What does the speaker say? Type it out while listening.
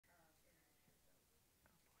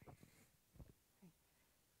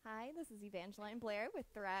Hi, this is Evangeline Blair with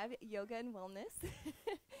Thrive Yoga and Wellness.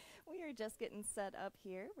 We are just getting set up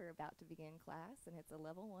here. We're about to begin class, and it's a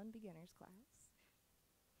level 1 beginner's class.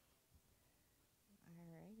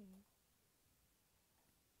 Alrighty.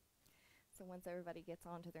 So once everybody gets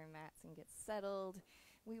onto their mats and gets settled,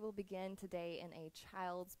 we will begin today in a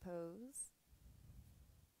child's pose.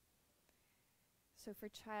 So for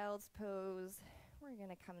child's pose, we're going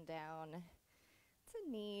to come down to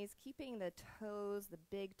knees, keeping the toes, the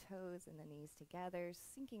big toes and the knees together,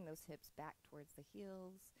 sinking those hips back towards the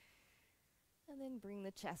heels. And then bring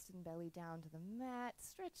the chest and belly down to the mat.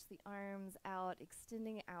 Stretch the arms out,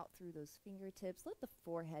 extending out through those fingertips. Let the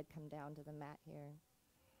forehead come down to the mat here.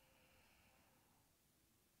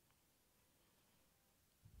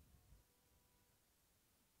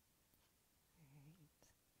 All right.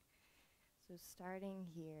 So starting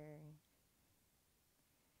here,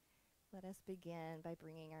 let us begin by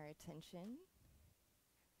bringing our attention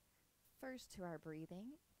first to our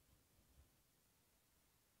breathing,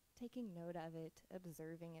 taking note of it,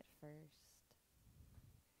 observing it first,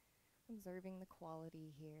 observing the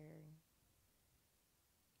quality here.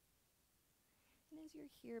 And as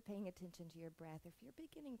you're here paying attention to your breath, if you're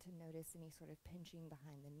beginning to notice any sort of pinching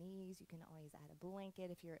behind the knees, you can always add a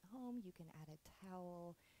blanket. If you're at home, you can add a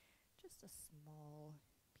towel, just a small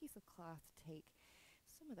piece of cloth to take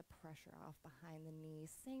some of the pressure off behind the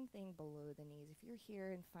knees. Same thing below the knees. If you're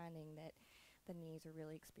here and finding that the knees are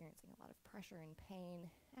really experiencing a lot of pressure and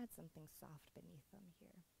pain, add something soft beneath them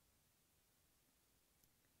here.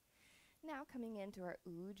 Now coming into our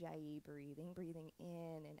Ujjayi breathing, breathing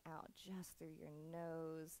in and out just through your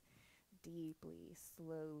nose, deeply,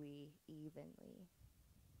 slowly, evenly.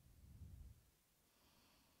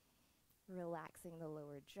 Relaxing the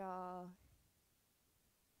lower jaw.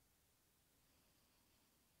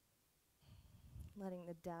 Letting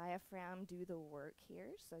the diaphragm do the work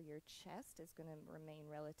here, so your chest is going to remain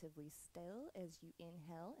relatively still as you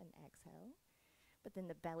inhale and exhale. But then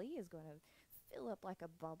the belly is going to fill up like a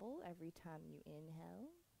bubble every time you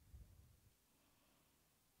inhale.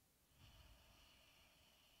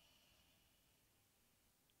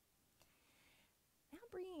 Now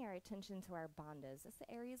bringing our attention to our bandhas. That's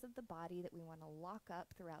the areas of the body that we want to lock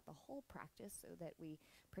up throughout the whole practice so that we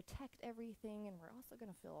protect everything, and we're also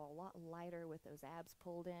going to feel a lot lighter with those abs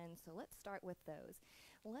pulled in. So let's start with those.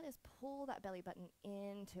 Let us pull that belly button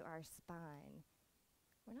into our spine.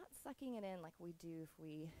 We're not sucking it in like we do if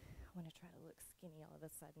we want to try to look skinny all of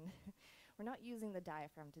a sudden. We're not using the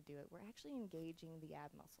diaphragm to do it. We're actually engaging the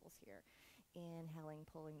ab muscles here. Inhaling,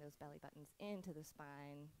 pulling those belly buttons into the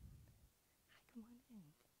spine. Hi, come on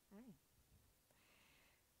in. Hi.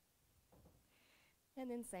 And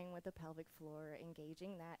then same with the pelvic floor,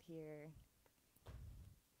 engaging that here.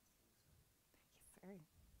 Yes, sir.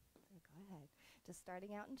 So go ahead. Just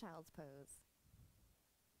starting out in child's pose.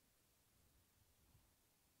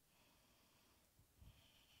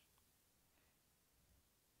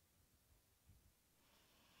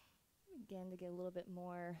 Again, to get a little bit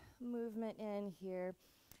more movement in here,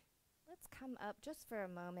 let's come up just for a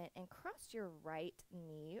moment and cross your right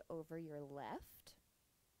knee over your left,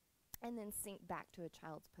 and then sink back to a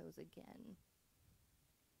child's pose again.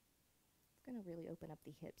 It's going to really open up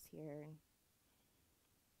the hips here.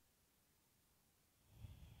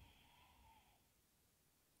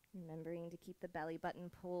 Remembering to keep the belly button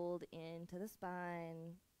pulled into the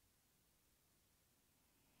spine.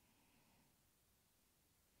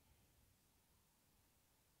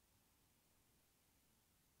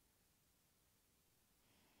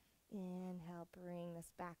 Inhale, bring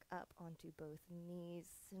this back up onto both knees,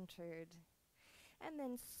 centered. And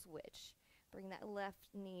then switch. Bring that left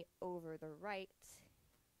knee over the right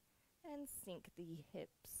and sink the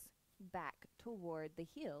hips back toward the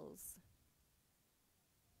heels.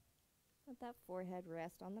 Let that forehead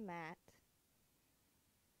rest on the mat.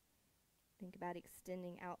 Think about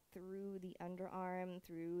extending out through the underarm,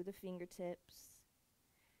 through the fingertips.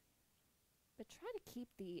 But try to keep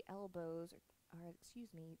the elbows,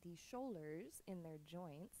 the shoulders in their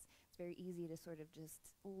joints. It's very easy to sort of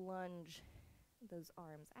just lunge those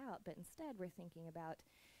arms out, but instead we're thinking about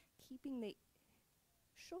keeping the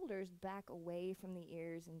shoulders back away from the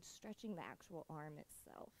ears and stretching the actual arm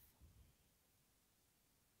itself.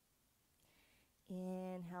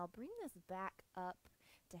 Inhale, bring this back up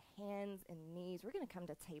to hands and knees. We're going to come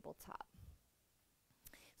to tabletop.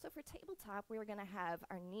 So for tabletop, we're going to have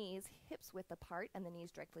our knees hips width apart and the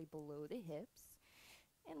knees directly below the hips.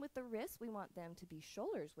 And with the wrists, we want them to be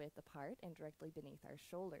shoulders width apart and directly beneath our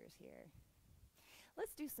shoulders here.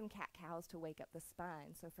 Let's do some cat-cows to wake up the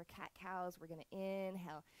spine. So for cat-cows, we're going to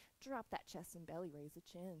inhale, drop that chest and belly, raise the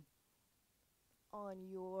chin. On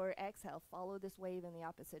your exhale, follow this wave in the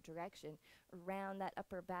opposite direction. Round that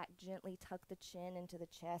upper back, gently tuck the chin into the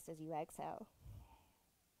chest as you exhale.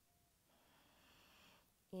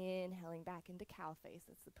 Inhaling back into cow face.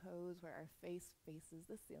 That's the pose where our face faces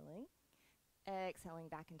the ceiling. Exhaling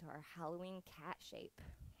back into our Halloween cat shape.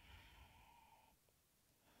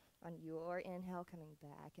 On your inhale, coming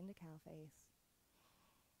back into cow face.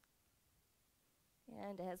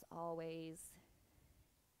 And as always,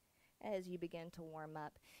 as you begin to warm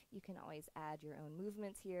up, you can always add your own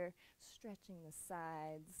movements here, stretching the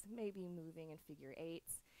sides, maybe moving in figure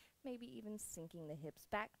eights, maybe even sinking the hips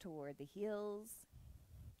back toward the heels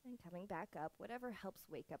and coming back up, whatever helps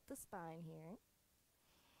wake up the spine here.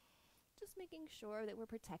 Just making sure that we're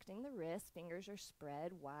protecting the wrists. Fingers are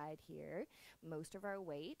spread wide here. Most of our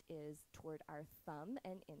weight is toward our thumb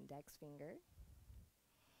and index finger.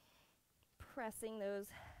 Pressing those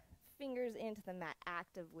fingers into the mat,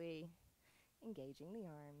 actively engaging the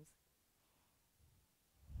arms.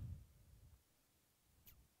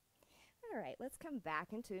 All right, let's come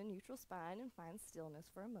back into a neutral spine and find stillness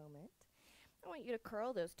for a moment. I want you to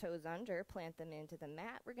curl those toes under, plant them into the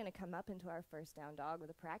mat. We're going to come up into our first down dog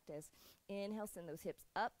with a practice. Inhale, send those hips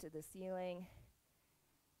up to the ceiling,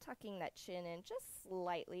 tucking that chin in just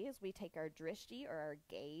slightly as we take our drishti or our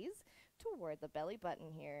gaze toward the belly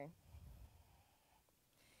button here.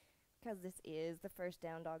 Because this is the first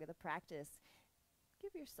down dog of the practice,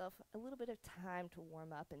 give yourself a little bit of time to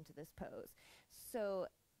warm up into this pose. So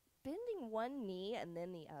bending one knee and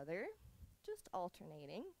then the other, just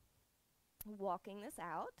alternating. Walking this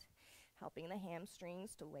out, helping the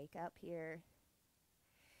hamstrings to wake up here.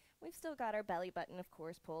 We've still got our belly button, of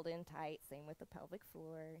course, pulled in tight, same with the pelvic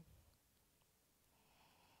floor.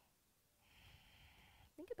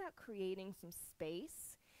 Think about creating some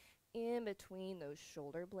space in between those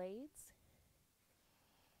shoulder blades.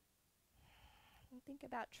 And think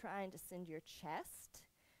about trying to send your chest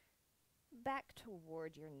back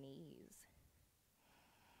toward your knees.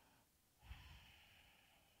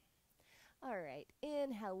 All right,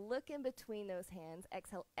 inhale, look in between those hands,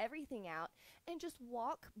 exhale everything out, and just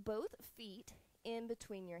walk both feet in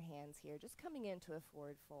between your hands here, just coming into a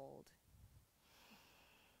forward fold.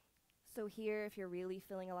 So here, if you're really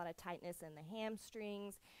feeling a lot of tightness in the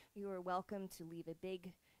hamstrings, you are welcome to leave a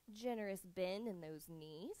big, generous bend in those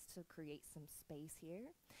knees to create some space here.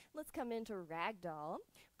 Let's come into ragdoll.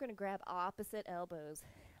 We're going to grab opposite elbows.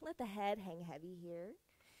 Let the head hang heavy here.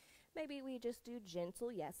 Maybe we just do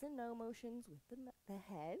gentle yes and no motions with the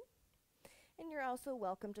head. And you're also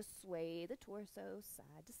welcome to sway the torso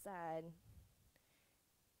side to side.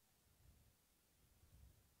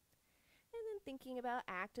 And then thinking about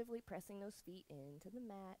actively pressing those feet into the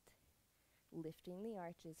mat, lifting the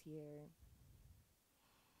arches here.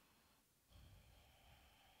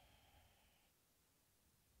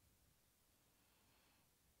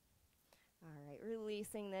 All right,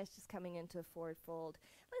 releasing this, just coming into a forward fold.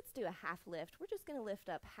 Let's do a half lift. We're just going to lift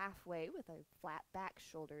up halfway with a flat back,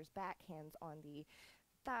 shoulders back, hands on the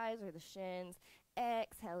thighs or the shins.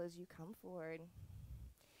 Exhale as you come forward.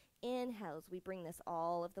 Inhale as we bring this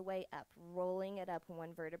all of the way up, rolling it up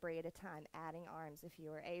one vertebrae at a time, adding arms if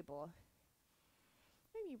you are able.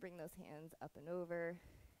 Maybe you bring those hands up and over.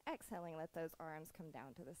 Exhaling, let those arms come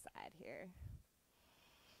down to the side here.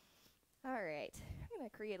 All right, I'm going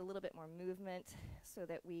to create a little bit more movement so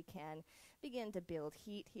that we can begin to build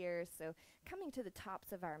heat here. So coming to the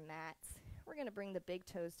tops of our mats, we're going to bring the big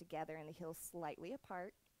toes together and the heels slightly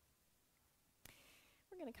apart.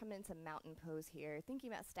 We're going to come into mountain pose here,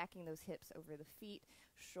 thinking about stacking those hips over the feet,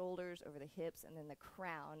 shoulders over the hips, and then the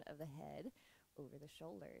crown of the head over the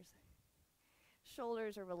shoulders.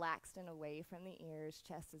 Shoulders are relaxed and away from the ears,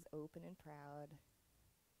 chest is open and proud.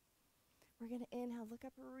 We're going to inhale, look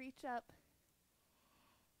up, reach up.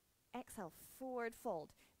 Exhale, forward fold,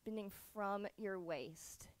 bending from your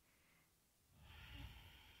waist.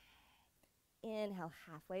 Inhale,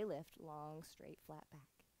 halfway lift, long, straight, flat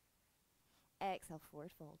back. Exhale,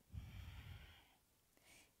 forward fold.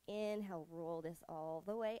 Inhale, roll this all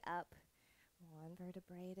the way up. One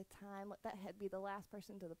vertebrae at a time. Let that head be the last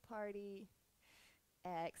person to the party.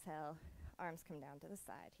 Exhale, arms come down to the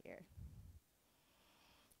side here.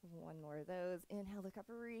 One more of those. Inhale, look up,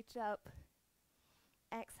 reach up.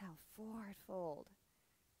 Exhale, forward fold.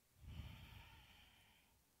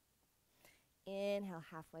 Inhale,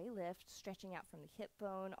 halfway lift, stretching out from the hip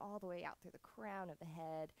bone all the way out through the crown of the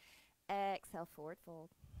head. Exhale, forward fold.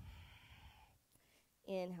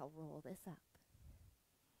 Inhale, roll this up.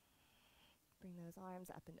 Bring those arms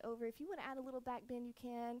up and over. If you want to add a little back bend, you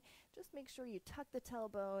can. Just make sure you tuck the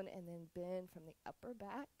tailbone and then bend from the upper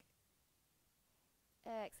back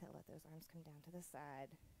Exhale, let those arms come down to the side.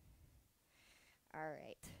 All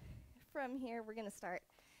right. From here, we're going to start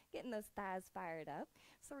getting those thighs fired up.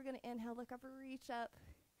 So we're going to inhale, look up, reach up.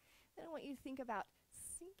 Then I want you to think about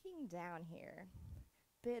sinking down here.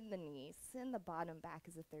 Bend the knees, send the bottom back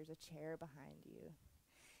as if there's a chair behind you.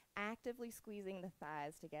 Actively squeezing the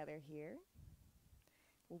thighs together here.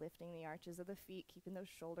 Lifting the arches of the feet, keeping those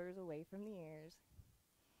shoulders away from the ears.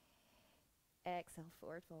 Exhale,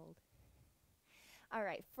 forward fold. All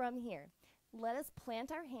right, from here, let us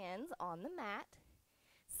plant our hands on the mat.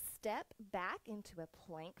 Step back into a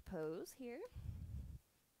plank pose here.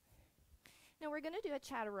 Now we're going to do a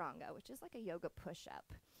chaturanga, which is like a yoga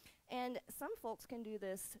push-up. And some folks can do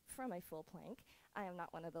this from a full plank. I am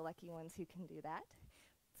not one of the lucky ones who can do that.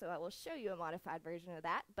 So I will show you a modified version of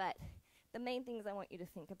that. But the main things I want you to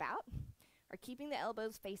think about are keeping the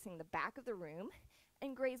elbows facing the back of the room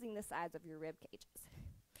and grazing the sides of your rib cages.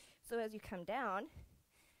 So as you come down,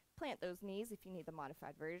 plant those knees if you need the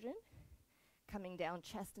modified version. Coming down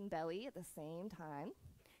chest and belly at the same time.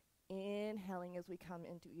 Inhaling as we come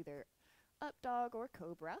into either up dog or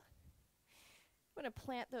cobra. I'm going to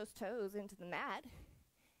plant those toes into the mat.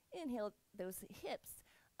 Inhale those hips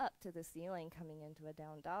up to the ceiling, coming into a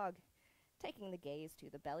down dog. Taking the gaze to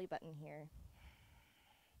the belly button here.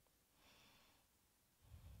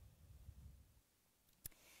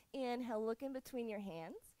 Inhale, look in between your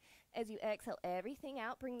hands. As you exhale everything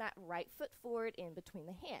out, bring that right foot forward in between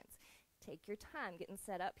the hands. Take your time getting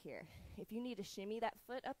set up here. If you need to shimmy that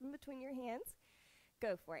foot up in between your hands,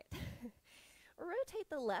 go for it. Rotate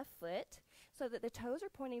the left foot so that the toes are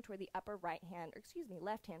pointing toward the upper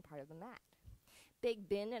left hand part of the mat. Big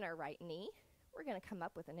bend in our right knee. We're going to come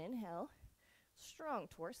up with an inhale. Strong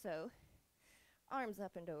torso. Arms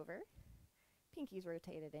up and over. Pinkies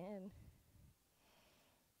rotated in.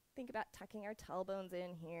 Think about tucking our tailbones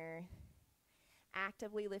in here.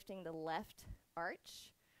 Actively lifting the left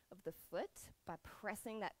arch of the foot by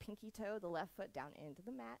pressing that pinky toe, the left foot, down into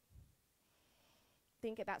the mat.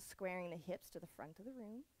 Think about squaring the hips to the front of the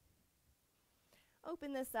room.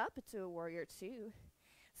 Open this up to a warrior two.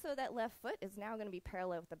 So that left foot is now going to be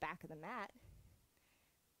parallel with the back of the mat.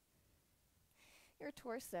 Your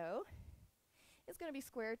torso is going to be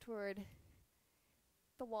squared toward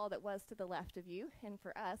the wall that was to the left of you, and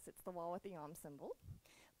for us, it's the wall with the Yam symbol.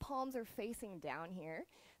 Palms are facing down here.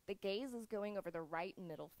 The gaze is going over the right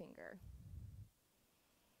middle finger.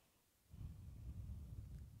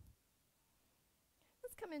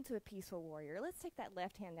 Let's come into a peaceful warrior. Let's take that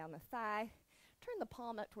left hand down the thigh, turn the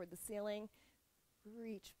palm up toward the ceiling,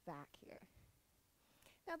 reach back here.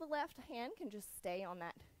 Now the left hand can just stay on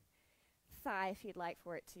that thigh if you'd like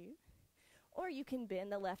for it to, or you can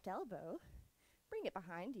bend the left elbow, bring it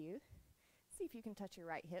behind you, see if you can touch your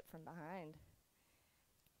right hip from behind.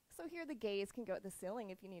 So here the gaze can go at the ceiling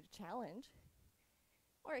if you need a challenge,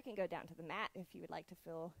 or it can go down to the mat if you would like to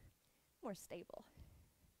feel more stable.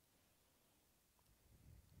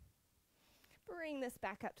 Bring this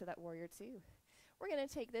back up to that warrior two. We're going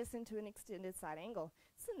to take this into an extended side angle.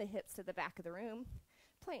 Send the hips to the back of the room.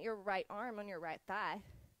 Plant your right arm on your right thigh.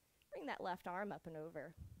 Bring that left arm up and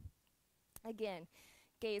over. Again,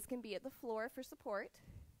 gaze can be at the floor for support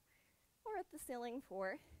or at the ceiling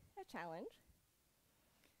for a challenge.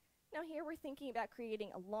 Now here we're thinking about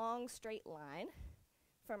creating a long straight line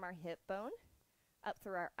from our hip bone up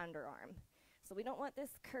through our underarm. So we don't want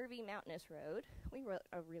this curvy mountainous road. We want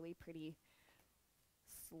a really pretty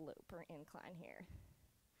slope or incline here.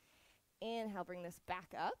 Inhale, bring this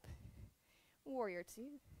back up. Warrior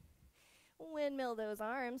two. Windmill those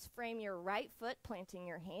arms. Frame your right foot, planting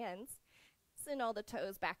your hands. Send all the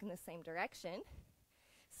toes back in the same direction.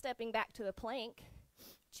 Stepping back to a plank.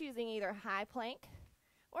 Choosing either high plank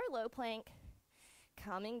or low plank.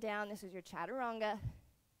 Coming down, this is your chaturanga.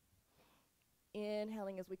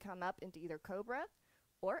 Inhaling as we come up into either cobra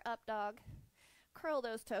or up dog. Curl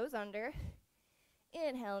those toes under.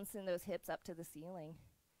 Inhale and send those hips up to the ceiling.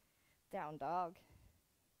 Down dog.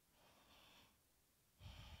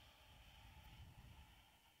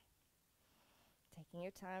 Taking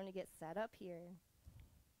your time to get set up here.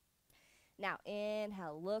 Now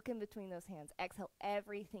inhale, look in between those hands. Exhale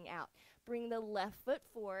everything out. Bring the left foot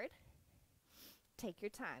forward. Take your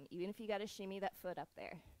time, even if you got to shimmy that foot up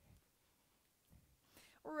there.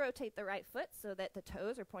 Rotate the right foot so that the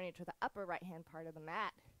toes are pointing to the upper right hand part of the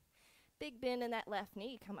mat. Big bend in that left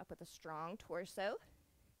knee. Come up with a strong torso.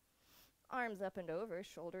 Arms up and over.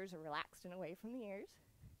 Shoulders are relaxed and away from the ears.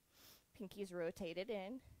 Pinkies rotated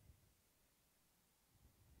in.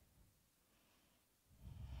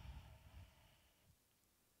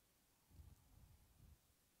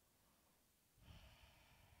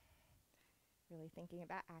 Really thinking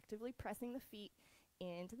about actively pressing the feet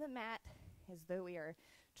into the mat as though we are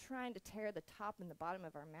trying to tear the top and the bottom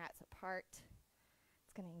of our mats apart.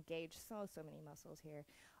 It's going to engage so many muscles here.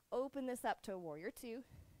 Open this up to a warrior two.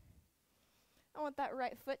 I want that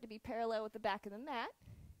right foot to be parallel with the back of the mat.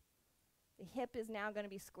 The hip is now going to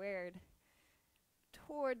be squared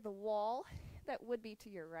toward the wall that would be to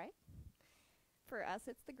your right. For us,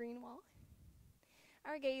 it's the green wall.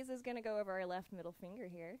 Our gaze is going to go over our left middle finger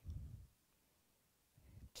here.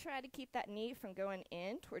 Try to keep that knee from going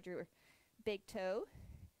in toward your big toe.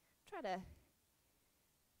 Try to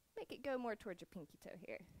make it go more towards your pinky toe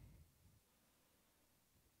here.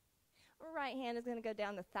 Right hand is going to go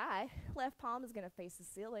down the thigh. Left palm is going to face the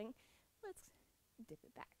ceiling. Let's dip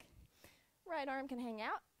it back. Right arm can hang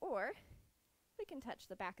out, or we can touch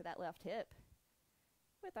the back of that left hip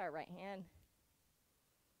with our right hand.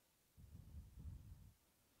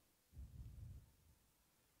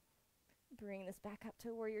 Bring this back up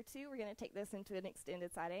to warrior two. We're going to take this into an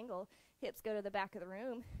extended side angle. Hips go to the back of the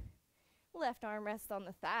room. Left arm rests on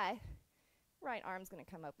the thigh. Right arm's going to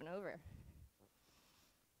come up and over.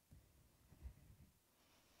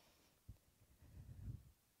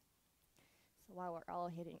 So while we're all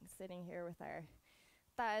sitting here with our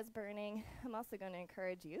thighs burning, I'm also going to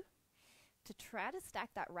encourage you to try to stack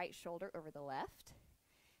that right shoulder over the left.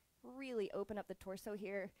 Really open up the torso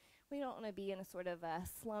here. We don't want to be in a sort of a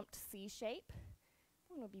slumped C shape.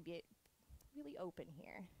 We want to be really open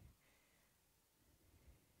here.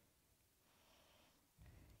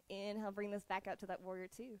 Inhale, bring this back up to that warrior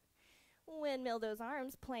two. Windmill those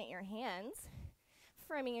arms, plant your hands,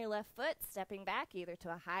 framing your left foot, stepping back either to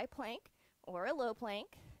a high plank or a low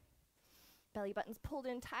plank. Belly button's pulled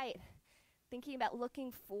in tight. Thinking about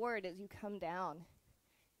looking forward as you come down.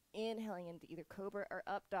 Inhaling into either cobra or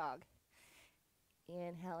up dog.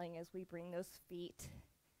 Inhaling as we bring those feet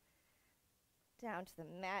down to the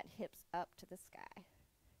mat, hips up to the sky.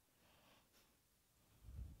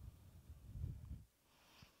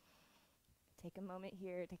 Take a moment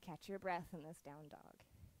here to catch your breath in this down dog.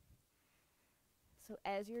 So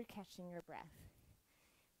as you're catching your breath,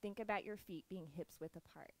 think about your feet being hips width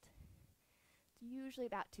apart. It's usually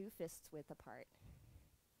about 2 fists width apart.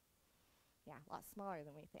 Yeah, a lot smaller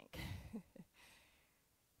than we think.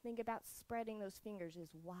 Think about spreading those fingers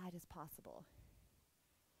as wide as possible.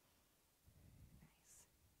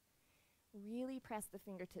 Nice. Really press the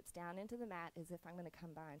fingertips down into the mat as if I'm going to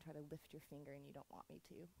come by and try to lift your finger and you don't want me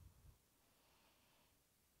to.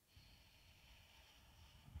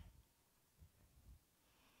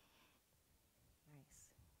 Nice.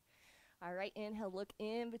 All right, inhale, look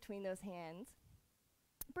in between those hands.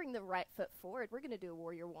 Bring the right foot forward. We're going to do a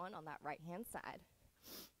warrior one on that right hand side.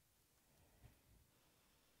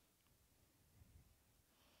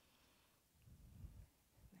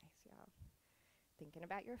 Nice, y'all. Thinking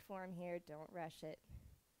about your form here. Don't rush it.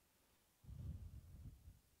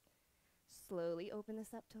 Slowly open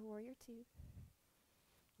this up to warrior two.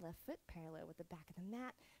 Left foot parallel with the back of the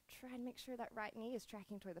mat. Try to make sure that right knee is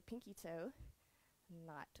tracking toward the pinky toe,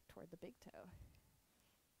 not toward the big toe.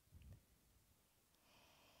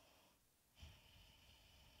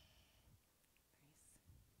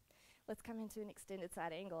 Let's come into an extended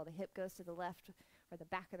side angle. The hip goes to the left or the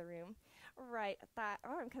back of the room. Right thigh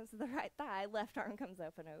arm comes to the right thigh. Left arm comes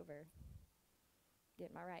up and over.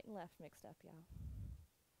 Get my right and left mixed up, y'all.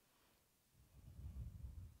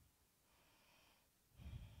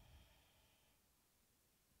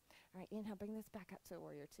 All right, inhale, bring this back up to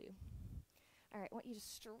warrior two. All right, I want you to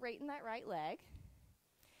straighten that right leg.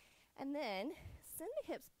 And then send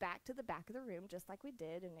the hips back to the back of the room just like we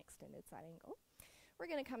did in an extended side angle. We're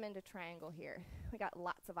going to come into triangle here. We got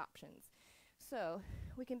lots of options. So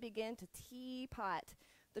we can begin to teapot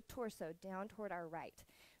the torso down toward our right.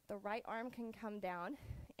 The right arm can come down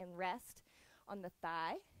and rest on the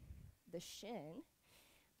thigh, the shin,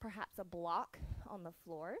 perhaps a block on the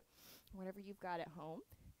floor, whatever you've got at home,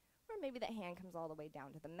 or maybe that hand comes all the way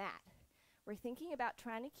down to the mat. We're thinking about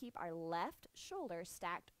trying to keep our left shoulder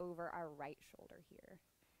stacked over our right shoulder here.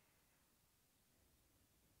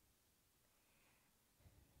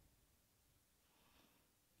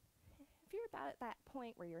 If you're about at that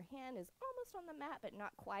point where your hand is almost on the mat but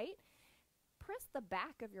not quite, press the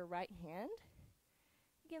back of your right hand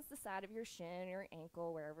against the side of your shin or your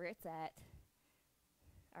ankle, wherever it's at.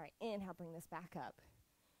 All right, inhale, bring this back up.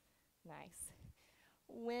 Nice.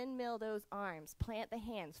 Windmill those arms. Plant the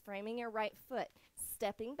hands, framing your right foot,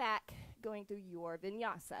 stepping back, going through your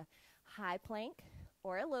vinyasa. High plank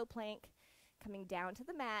or a low plank, coming down to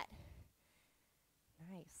the mat.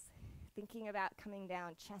 Nice. Thinking about coming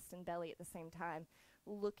down chest and belly at the same time,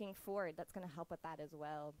 looking forward. That's going to help with that as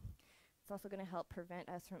well. It's also going to help prevent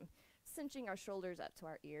us from cinching our shoulders up to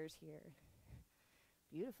our ears here.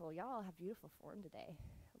 Beautiful. Y'all all have beautiful form today.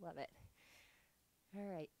 I love it. All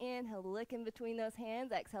right, inhale, look in between those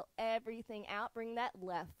hands. Exhale, everything out. Bring that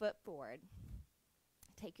left foot forward.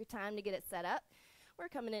 Take your time to get it set up. We're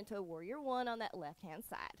coming into a warrior one on that left-hand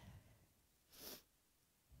side.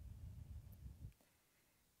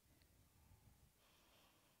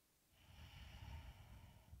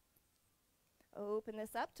 Open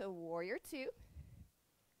this up to warrior two.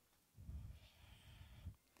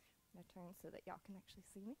 I'm going to turn so that y'all can actually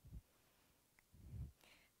see me.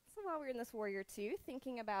 So while we're in this warrior two,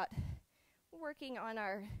 thinking about working on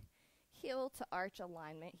our heel to arch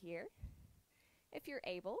alignment here, if you're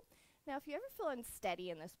able. Now, if you ever feel unsteady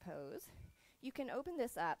in this pose, you can open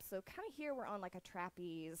this up. So kind of here we're on like a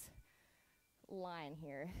trapeze line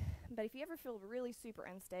here. But if you ever feel really super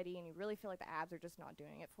unsteady and you really feel like the abs are just not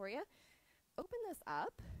doing it for you, open this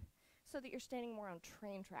up so that you're standing more on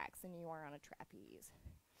train tracks than you are on a trapeze.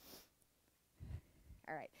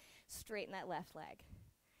 All right, straighten that left leg.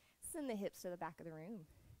 Send the hips to the back of the room.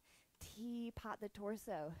 Teapot the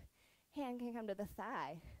torso. Hand can come to the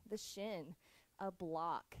thigh, the shin, a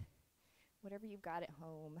block, whatever you've got at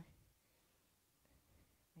home.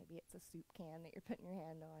 Maybe it's a soup can that you're putting your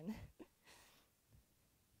hand on.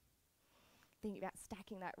 Think about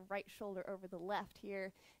stacking that right shoulder over the left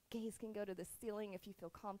here. Gaze can go to the ceiling if you feel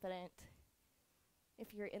confident.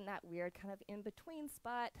 If you're in that weird kind of in-between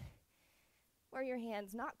spot where your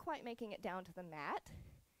hand's not quite making it down to the mat,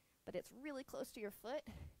 but it's really close to your foot,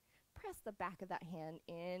 press the back of that hand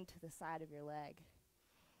into the side of your leg.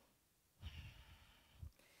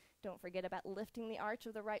 Don't forget about lifting the arch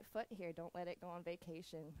of the right foot here. Don't let it go on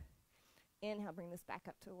vacation. Inhale, bring this back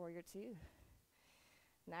up to warrior two.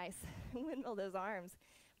 Nice. Windmill those arms.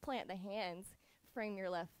 Plant the hands. Frame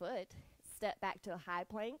your left foot. Step back to a high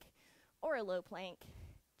plank or a low plank.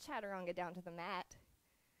 Chaturanga down to the mat.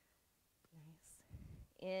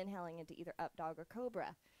 Nice. Inhaling into either up dog or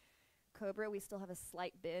cobra. Cobra, we still have a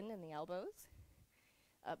slight bend in the elbows.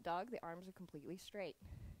 Up dog, the arms are completely straight.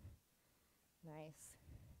 Nice.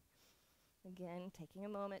 Again, taking a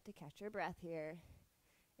moment to catch your breath here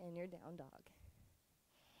in your down dog.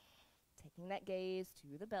 Taking that gaze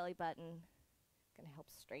to the belly button. Going to help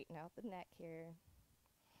straighten out the neck here.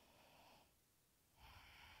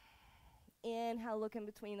 Inhale, look in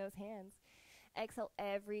between those hands. Exhale,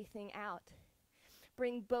 everything out.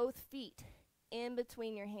 Bring both feet in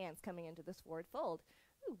between your hands, coming into this forward fold.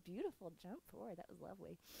 Ooh, beautiful jump forward. That was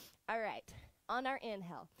lovely. All right, on our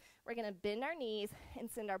inhale, we're going to bend our knees and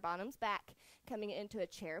send our bottoms back, coming into a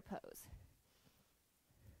chair pose.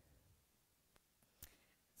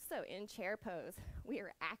 So in chair pose, we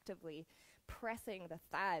are actively pressing the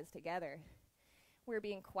thighs together. We're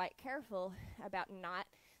being quite careful about not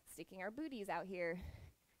sticking our booties out here.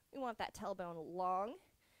 We want that tailbone long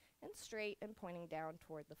and straight and pointing down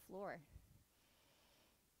toward the floor.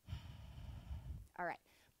 All right,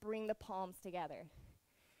 bring the palms together.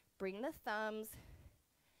 Bring the thumbs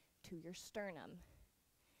to your sternum.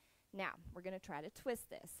 Now, we're going to try to twist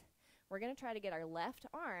this. We're going to try to get our left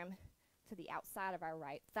arm to the outside of our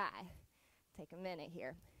right thigh. Take a minute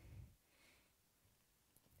here.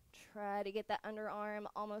 Try to get that underarm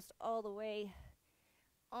almost all the way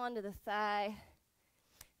onto the thigh.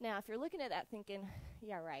 Now, if you're looking at that thinking,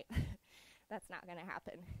 yeah, right, that's not going to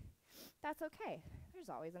happen, that's okay. There's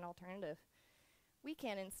always an alternative. We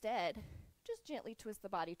can instead just gently twist the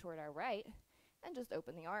body toward our right and just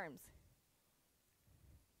open the arms.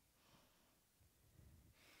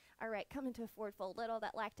 All right, come into a forward fold. Let all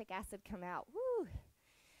that lactic acid come out. Woo!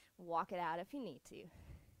 Walk it out if you need to.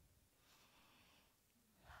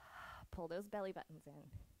 Pull those belly buttons in.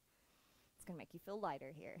 It's going to make you feel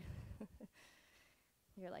lighter here.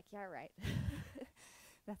 You're like, yeah, right.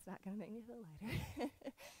 That's not going to make me feel lighter.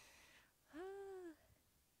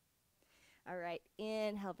 All right,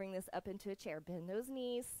 inhale, bring this up into a chair. Bend those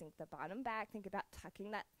knees, sink the bottom back. Think about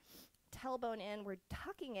tucking that tailbone in. We're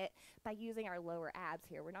tucking it by using our lower abs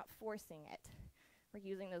here. We're not forcing it. We're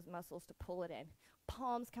using those muscles to pull it in.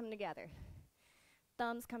 Palms come together.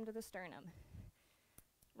 Thumbs come to the sternum.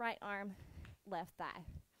 Right arm, left thigh.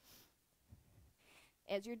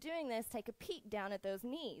 As you're doing this, take a peek down at those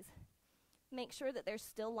knees. Make sure that they're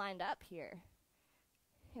still lined up here.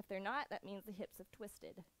 If they're not, that means the hips have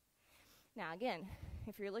twisted. Now again,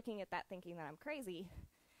 if you're looking at that thinking that I'm crazy,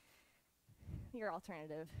 your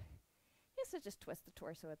alternative is to just twist the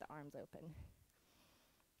torso with the arms open.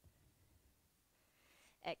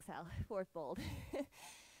 Exhale, forward fold.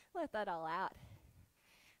 Let that all out.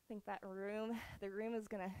 I think that the room is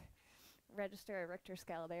going to register a Richter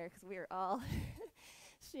scale there because we are all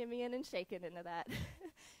shimmying and shaking into that,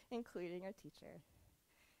 including our teacher.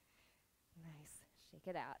 Nice. Shake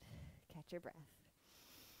it out. Catch your breath.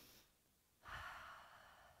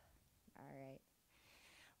 All right.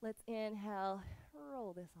 Let's inhale.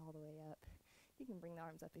 Roll this all the way up. You can bring the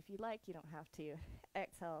arms up if you'd like. You don't have to.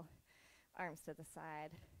 Exhale. Arms to the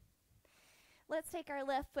side. Let's take our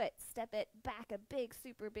left foot, step it back a big,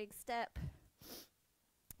 super big step.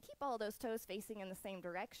 Keep all those toes facing in the same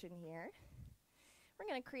direction here. We're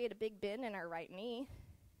going to create a big bend in our right knee.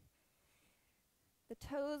 The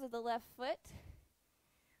toes of the left foot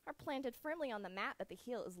are planted firmly on the mat, but the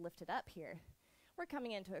heel is lifted up here. We're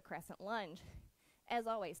coming into a crescent lunge. As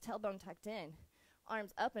always, tailbone tucked in,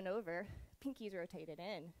 arms up and over, pinkies rotated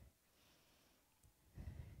in.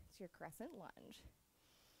 It's your crescent lunge.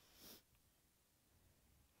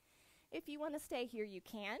 If you want to stay here, you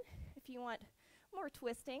can. If you want more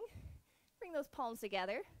twisting, bring those palms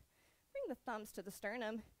together. Bring the thumbs to the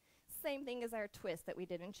sternum. Same thing as our twist that we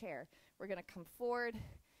did in chair. We're going to come forward,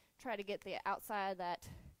 try to get the outside of that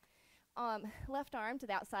left arm to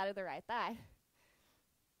the outside of the right thigh.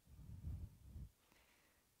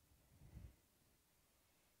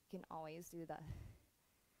 You can always do the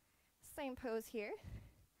same pose here.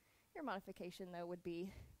 Your modification, though, would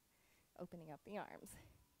be opening up the arms.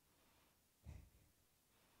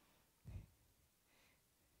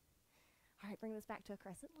 All right, bring this back to a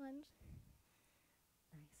crescent lunge.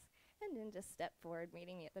 Nice. And then just step forward,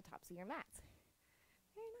 meeting me at the tops of your mats.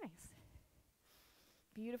 Very nice.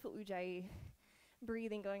 Beautiful Ujjayi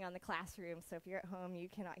breathing going on in the classroom. So if you're at home, you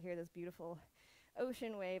cannot hear this beautiful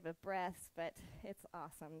ocean wave of breaths, but it's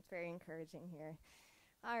awesome. It's very encouraging here.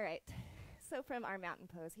 All right. So from our mountain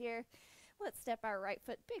pose here, let's step our right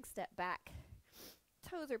foot, big step back.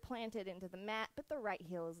 Toes are planted into the mat, but the right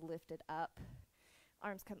heel is lifted up.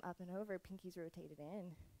 Arms come up and over, pinkies rotated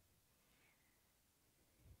in.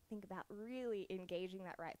 Think about really engaging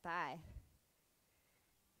that right thigh.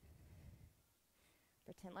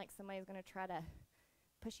 Pretend like somebody's going to try to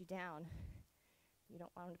push you down. You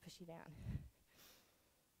don't want them to push you down.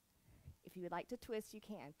 If you would like to twist, you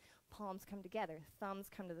can. Palms come together, thumbs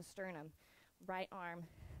come to the sternum, right arm,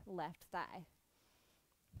 left thigh.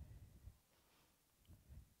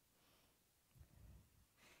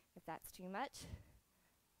 If that's too much,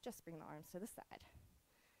 just bring the arms to the side.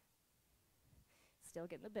 Still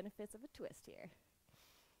getting the benefits of a twist here.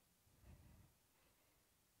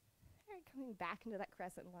 All right, coming back into that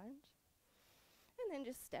crescent lunge. And then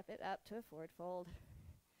just step it up to a forward fold.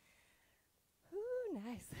 Ooh,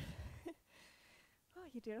 nice. Oh,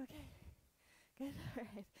 you doing okay? Good, all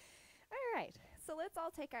right. All right, so let's all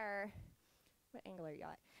take our, what angle are you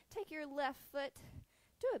at? Take your left foot,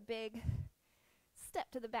 do a big step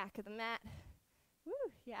to the back of the mat.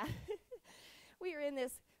 Woo, yeah. We are in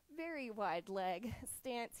this very wide leg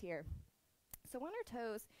stance here. So on our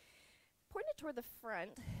toes, pointed toward the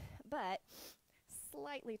front, but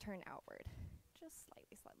slightly turned outward. Just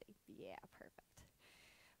slightly, slightly. Yeah, perfect.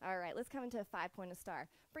 All right, let's come into a five-pointed star.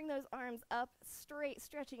 Bring those arms up straight,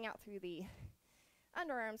 stretching out through the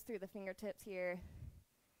underarms, through the fingertips here,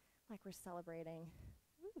 like we're celebrating.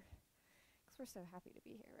 Because we're so happy to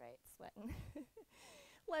be here, right? Sweating.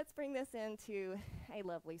 Let's bring this into a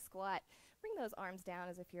lovely squat. Bring those arms down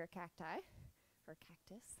as if you're a cacti or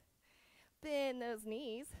cactus. Bend those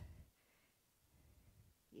knees.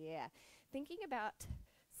 Yeah. Thinking about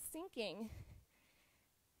sinking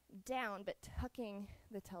down but tucking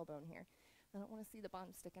the tailbone here. I don't want to see the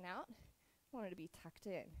bottom sticking out. I want it to be tucked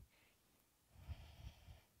in.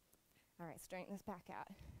 All right, straighten this back out.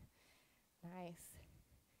 Nice.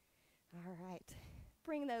 All right.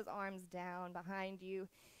 Bring those arms down behind you.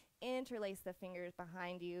 Interlace the fingers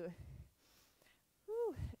behind you.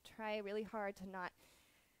 Whew. Try really hard to not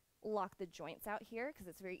lock the joints out here because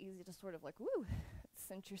it's very easy to sort of like, woo,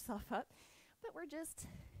 cinch yourself up. But we're just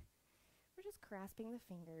grasping the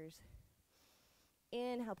fingers.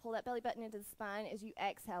 Inhale, pull that belly button into the spine. As you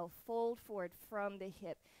exhale, fold forward from the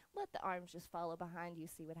hip. Let the arms just follow behind you,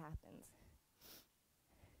 see what happens.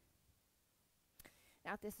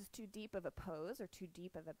 Now, if this is too deep of a pose or too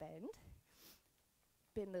deep of a bend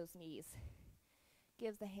those knees.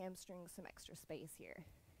 Gives the hamstrings some extra space here.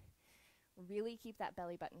 Really keep that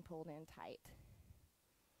belly button pulled in tight.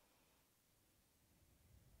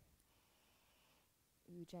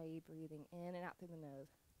 Ujjayi breathing in and out through the nose.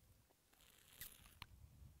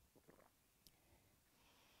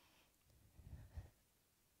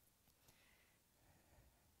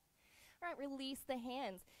 All front, release the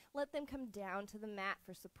hands. Let them come down to the mat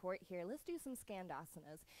for support here. Let's do some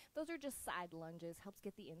Skandasanas. Those are just side lunges, helps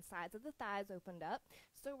get the insides of the thighs opened up.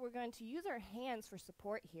 So we're going to use our hands for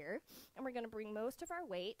support here, and we're going to bring most of our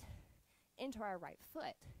weight into our right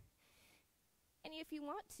foot. And if you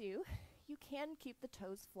want to, you can keep the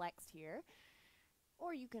toes flexed here,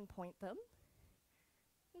 or you can point them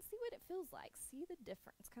and see what it feels like. See the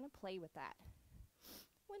difference. Kind of play with that.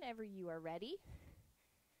 Whenever you are ready,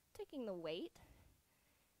 taking the weight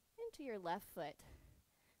into your left foot.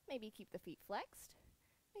 Maybe keep the feet flexed.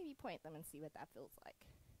 Maybe point them and see what that feels like.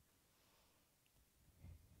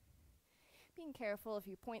 Being careful, if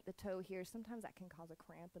you point the toe here, sometimes that can cause a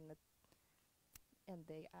cramp in the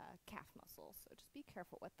calf muscles. So just be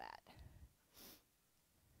careful with that.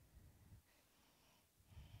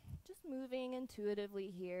 Just moving intuitively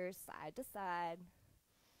here, side to side.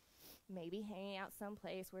 Maybe hanging out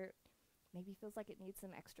someplace where it maybe feels like it needs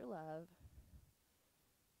some extra love.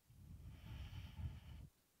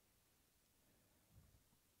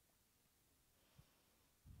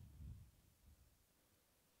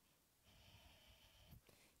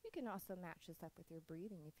 You can also match this up with your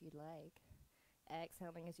breathing if you'd like.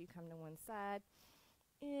 Exhaling as you come to one side.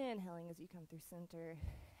 Inhaling as you come through center.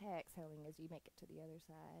 Exhaling as you make it to the other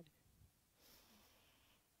side.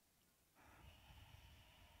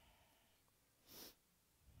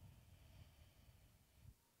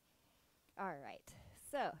 All right,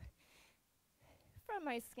 so from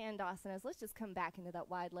my Skandasanas, let's just come back into that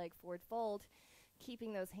wide leg forward fold,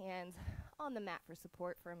 keeping those hands on the mat for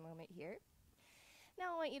support for a moment here.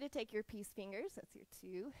 Now I want you to take your peace fingers, that's your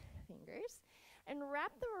 2 fingers, and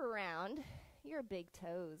wrap them around your big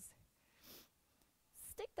toes.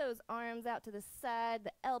 Stick those arms out to the side,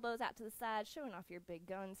 the elbows out to the side, showing off your big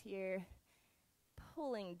guns here.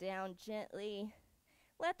 Pulling down gently.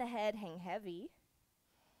 Let the head hang heavy.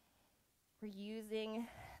 We're using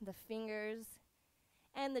the fingers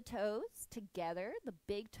and the toes together. The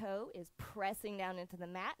big toe is pressing down into the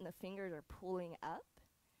mat and the fingers are pulling up.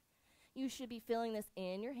 You should be feeling this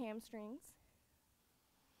in your hamstrings.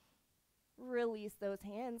 Release those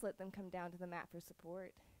hands. Let them come down to the mat for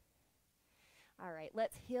support. All right,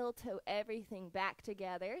 let's heel toe everything back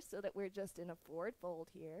together so that we're just in a forward fold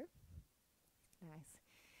here. Nice.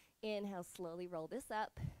 Inhale, slowly roll this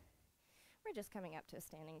up. We're just coming up to a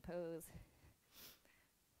standing pose.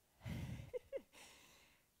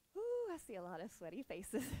 Ooh, I see a lot of sweaty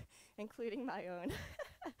faces, including my own.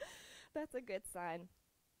 That's a good sign.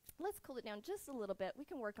 Let's cool it down just a little bit. We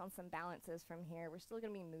can work on some balances from here. We're still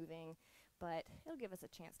going to be moving, but it'll give us a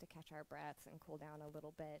chance to catch our breaths and cool down a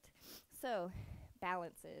little bit. So,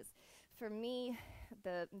 balances. For me,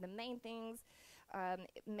 the main things,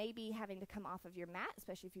 maybe having to come off of your mat,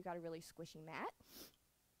 especially if you've got a really squishy mat.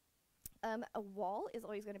 A wall is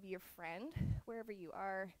always going to be your friend wherever you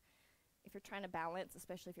are. If you're trying to balance,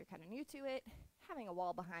 especially if you're kind of new to it, having a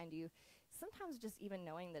wall behind you, sometimes just even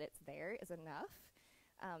knowing that it's there is enough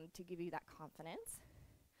to give you that confidence.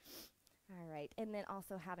 All right, and then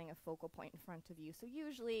also having a focal point in front of you. So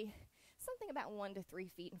usually something about 1 to 3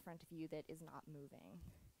 feet in front of you that is not moving.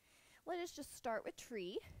 Let us just start with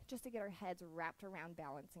tree, just to get our heads wrapped around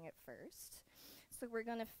balancing it first. So we're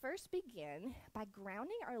going to first begin by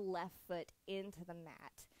grounding our left foot into the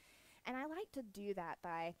mat. And I like to do that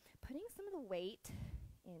by putting some of the weight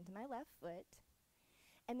into my left foot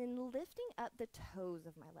and then lifting up the toes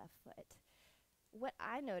of my left foot. What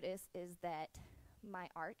I notice is that my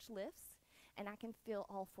arch lifts and I can feel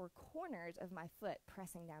all 4 corners of my foot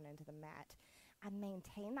pressing down into the mat. I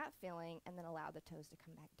maintain that feeling and then allow the toes to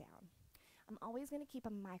come back down. I'm always going to keep a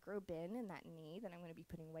micro bend in that knee that I'm going to be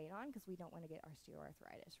putting weight on because we don't want to get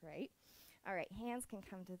osteoarthritis, right? All right, hands can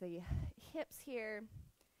come to the hips here.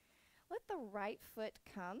 Let the right foot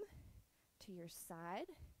come to your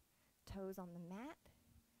side, toes on the mat.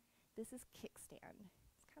 This is kickstand.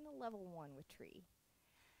 It's kind of level 1 with tree.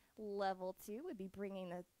 Level 2 would be bringing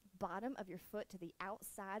the bottom of your foot to the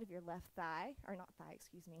outside of your left thigh, or not thigh,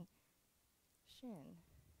 excuse me, shin.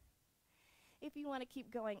 If you want to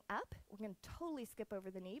keep going up, we're going to totally skip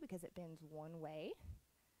over the knee because it bends one way.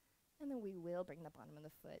 And then we will bring the bottom of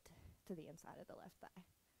the foot to the inside of the left thigh.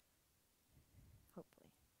 Hopefully.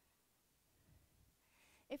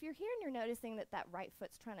 If you're here and you're noticing that that right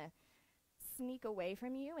foot's trying to sneak away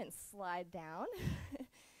from you and slide down,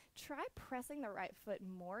 try pressing the right foot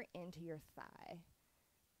more into your thigh.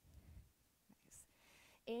 Nice.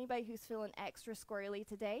 Anybody who's feeling extra squirrely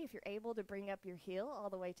today, if you're able to bring up your heel all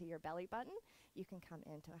the way to your belly button, you can come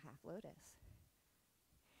into a half lotus.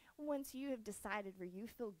 Once you have decided where you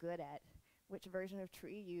feel good at, which version of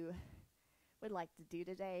tree you would like to do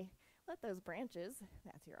today, let those branches,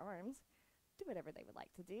 that's your arms, do whatever they would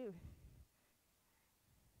like to do.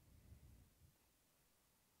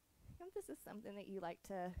 If this is something that you like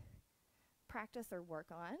to practice or work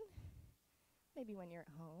on, maybe when you're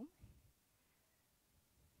at home,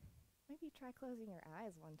 maybe try closing your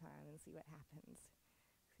eyes one time and see what happens.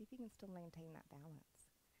 See if you can still maintain that balance.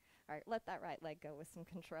 All right, let that right leg go with some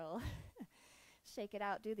control. Shake it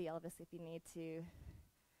out, do the Elvis if you need to.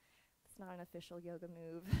 It's not an official yoga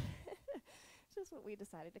move. It's just what we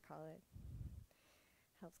decided to call it.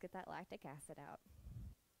 Helps get that lactic acid out.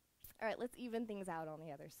 All right, let's even things out on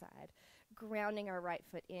the other side. Grounding our right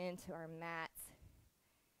foot into our mat.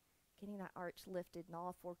 Getting that arch lifted and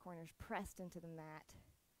all four corners pressed into the mat.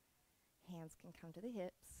 Hands can come to the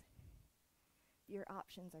hips. Your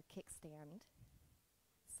options are kickstand,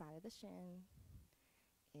 side of the shin,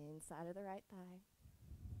 inside of the right thigh.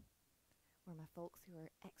 Or my folks who are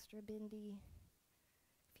extra bendy,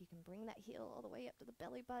 if you can bring that heel all the way up to the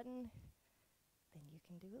belly button, then you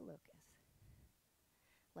can do a locust.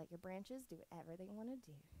 Let your branches do whatever they want to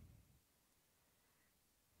do.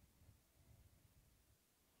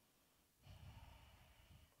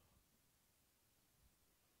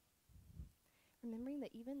 Remembering that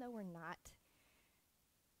even though we're not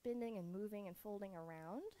bending and moving and folding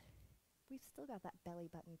around, we've still got that belly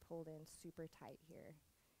button pulled in super tight here.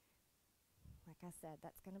 Like I said,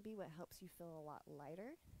 that's going to be what helps you feel a lot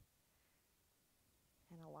lighter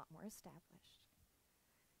and a lot more established.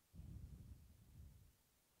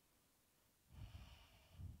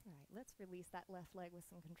 All right, let's release that left leg with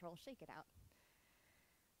some control. Shake it out.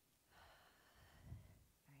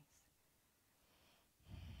 Nice.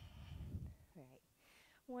 All right,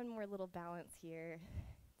 one more little balance here.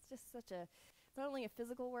 It's just such a, it's not only a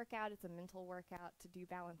physical workout, it's a mental workout to do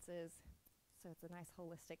balances. So it's a nice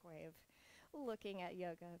holistic way of looking at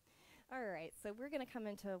yoga. All right, so we're going to come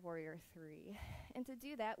into a warrior three. And to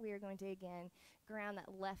do that, we are going to, again, ground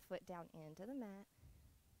that left foot down into the mat.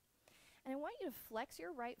 And I want you to flex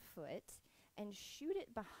your right foot and shoot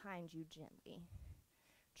it behind you gently.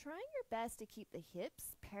 Trying your best to keep the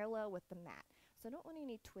hips parallel with the mat. So I don't want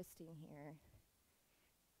any twisting here.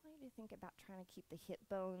 I want you to think about trying to keep the hip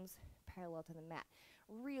bones parallel to the mat.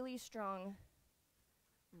 Really strong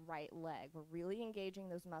right leg. We're really engaging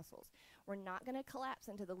those muscles. We're not going to collapse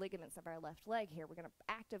into the ligaments of our left leg here. We're going to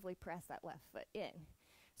actively press that left foot in.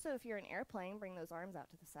 So if you're an airplane, bring those arms out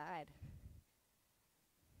to the side.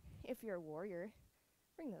 If you're a warrior,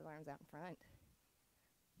 bring those arms out in front.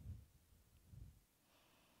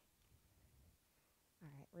 All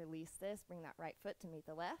right, release this. Bring that right foot to meet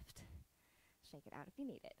the left. Shake it out if you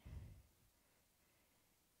need it.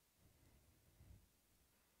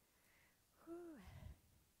 Whew.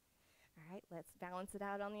 All right, let's balance it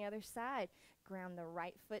out on the other side. Ground the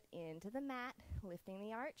right foot into the mat, lifting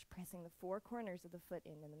the arch, pressing the four corners of the foot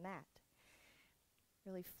into the mat.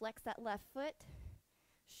 Really flex that left foot.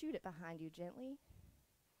 Shoot it behind you gently.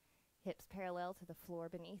 Hips parallel to the floor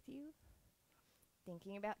beneath you.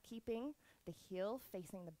 Thinking about keeping the heel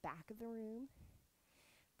facing the back of the room.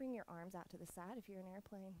 Bring your arms out to the side if you're an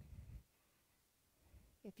airplane.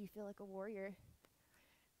 If you feel like a warrior,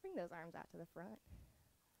 bring those arms out to the front.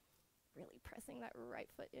 Really pressing that right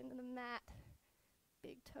foot into the mat.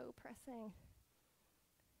 Big toe pressing.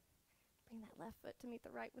 Bring that left foot to meet the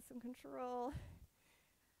right with some control.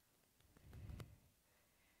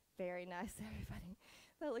 Very nice, everybody.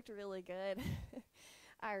 That looked really good.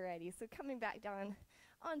 Alrighty, so coming back down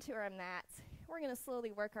onto our mats, we're going to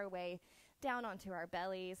slowly work our way down onto our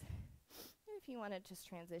bellies. And if you want to just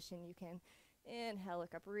transition, you can inhale,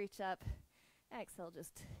 look up, reach up. Exhale,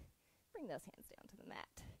 just bring those hands down to the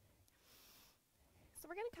mat. So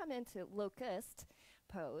we're going to come into locust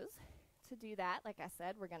pose. To do that, like I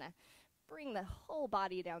said, we're going to bring the whole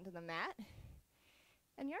body down to the mat.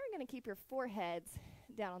 And you're going to keep your foreheads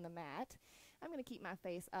down on the mat. I'm going to keep my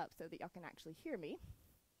face up so that y'all can actually hear me.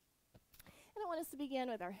 And I want us to begin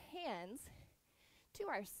with our hands to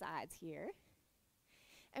our sides here.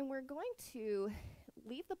 And we're going to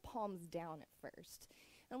leave the palms down at first.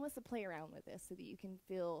 And I want us to play around with this so that you can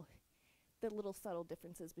feel the little subtle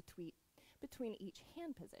differences between each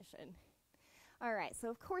hand position. All right, so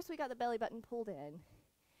of course we got the belly button pulled in.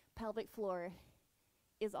 Pelvic floor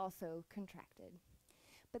is also contracted.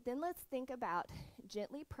 But then let's think about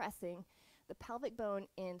gently pressing the pelvic bone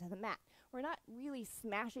into the mat. We're not really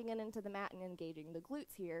smashing it into the mat and engaging the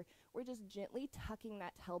glutes here. We're just gently tucking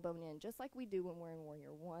that tailbone in, just like we do when we're in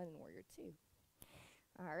Warrior 1 and Warrior 2.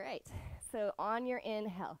 All right, so on your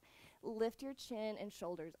inhale, lift your chin and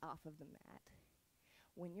shoulders off of the mat.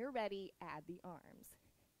 When you're ready, add the arms.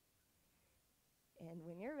 And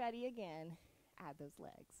when you're ready again, add those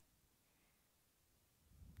legs.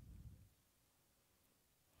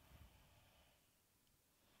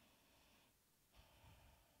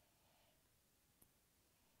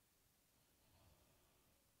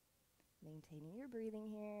 Maintaining your breathing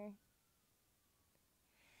here.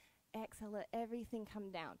 Exhale, let everything come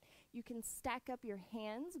down. You can stack up your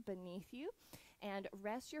hands beneath you and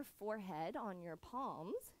rest your forehead on your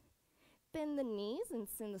palms. Bend the knees and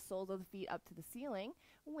send the soles of the feet up to the ceiling.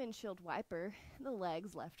 Windshield wiper the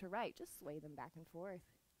legs left to right. Just sway them back and forth.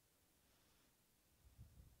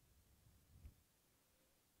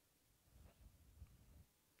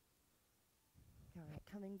 All right,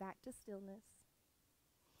 coming back to stillness.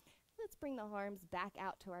 Let's bring the arms back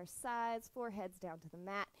out to our sides, foreheads down to the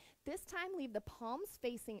mat. This time, leave the palms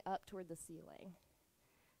facing up toward the ceiling.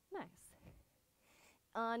 Nice.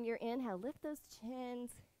 On your inhale, lift those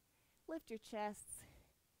chins, lift your chests,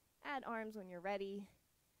 add arms when you're ready,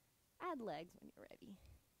 add legs when you're ready.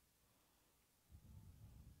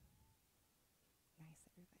 Nice,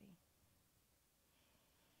 everybody.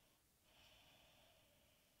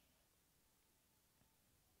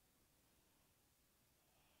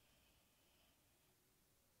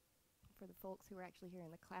 For the folks who are actually here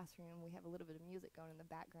in the classroom, we have a little bit of music going in the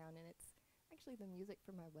background, and it's actually the music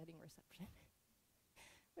from my wedding reception.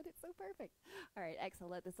 But it's so perfect. All right, exhale,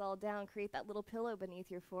 let this all down. Create that little pillow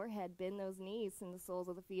beneath your forehead. Bend those knees, send the soles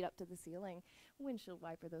of the feet up to the ceiling. Windshield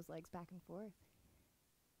wiper those legs back and forth.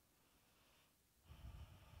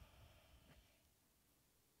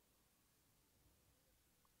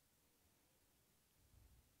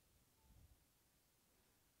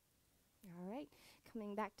 All right,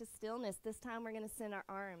 coming back to stillness. This time we're going to send our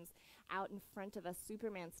arms out in front of us,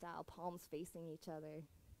 Superman style, palms facing each other.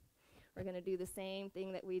 We're going to do the same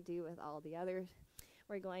thing that we do with all the others.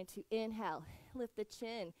 We're going to inhale, lift the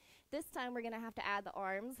chin. This time we're going to have to add the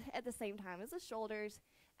arms at the same time as the shoulders.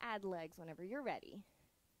 Add legs whenever you're ready.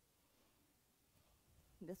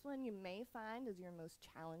 This one you may find is your most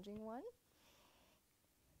challenging one.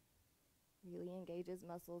 Really engages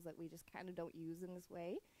muscles that we just kind of don't use in this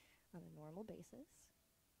way on a normal basis.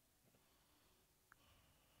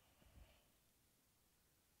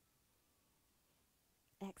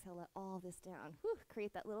 Exhale, let all this down. Whew,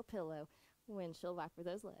 create that little pillow. Windshield wiper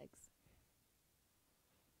those legs.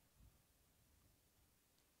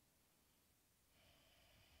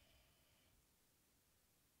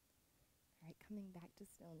 All right, coming back to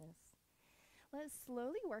stillness. Let's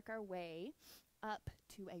slowly work our way up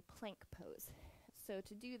to a plank pose. So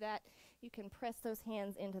to do that, you can press those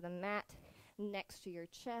hands into the mat next to your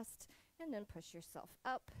chest and then push yourself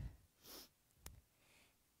up.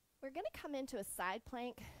 We're going to come into a side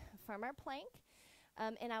plank from our plank,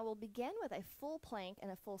 and I will begin with a full plank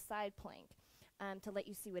and a full side plank to let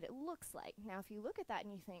you see what it looks like. Now, if you look at that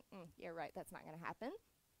and you think, yeah, right, that's not going to happen,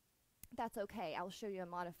 that's okay. I'll show you a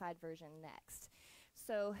modified version next.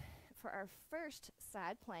 So for our first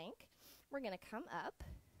side plank, we're going to come up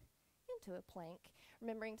into a plank,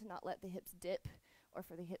 remembering to not let the hips dip or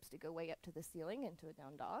for the hips to go way up to the ceiling into a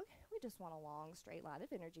down dog. We just want a long, straight line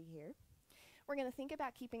of energy here. We're going to think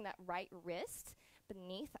about keeping that right wrist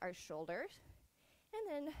beneath our shoulders and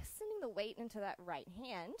then sending the weight into that right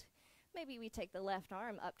hand. Maybe we take the left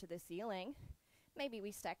arm up to the ceiling. Maybe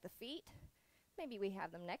we stack the feet. Maybe we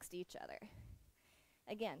have them next to each other.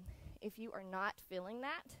 Again, if you are not feeling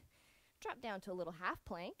that, drop down to a little half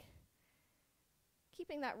plank.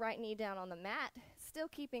 Keeping that right knee down on the mat, still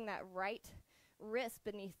keeping that right wrist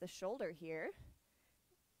beneath the shoulder here.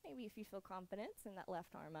 Maybe if you feel confident, send that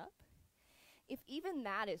left arm up. If even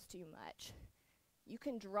that is too much, you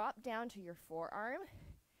can drop down to your forearm,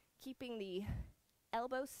 keeping the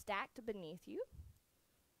elbow stacked beneath you.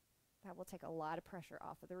 That will take a lot of pressure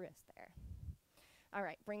off of the wrist there. All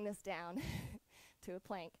right, bring this down to a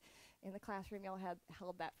plank. In the classroom, y'all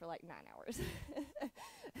held that for like 9 hours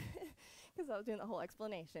because I was doing the whole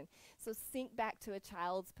explanation. So sink back to a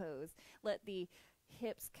child's pose. Let the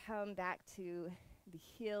hips come back to the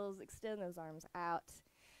heels. Extend those arms out.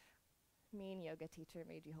 Mean yoga teacher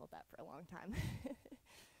made you hold that for a long time.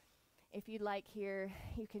 If you'd like here,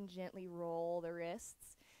 you can gently roll the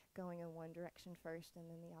wrists, going in one direction first and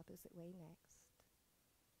then the opposite way next.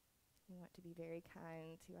 We want to be very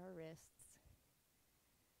kind to our wrists.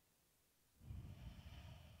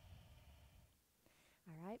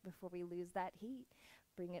 All right, before we lose that heat,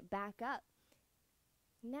 bring it back up.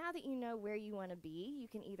 Now that you know where you want to be, you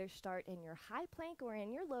can either start in your high plank or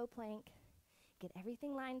in your low plank. Get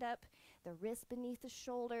everything lined up, the wrist beneath the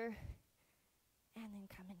shoulder, and then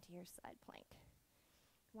come into your side plank.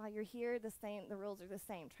 While you're here, the rules are the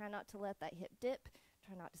same. Try not to let that hip dip.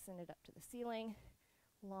 Try not to send it up to the ceiling.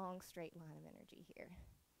 Long, straight line of energy here.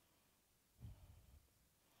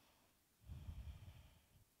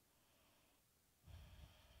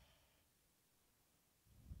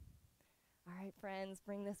 All right, friends,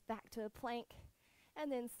 bring this back to a plank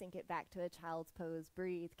And then sink it back to a child's pose.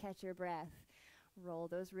 Breathe, catch your breath. Roll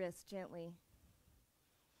those wrists gently.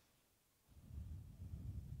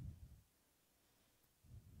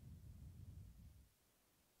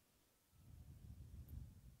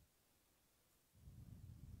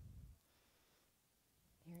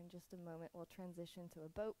 Here in just a moment, we'll transition to a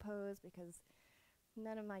boat pose because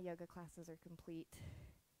none of my yoga classes are complete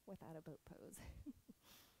without a boat pose.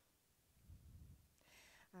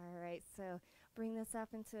 All right, so bring this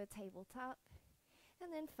up into a tabletop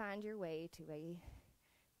and then find your way to a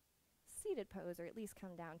seated pose, or at least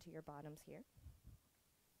come down to your bottoms here.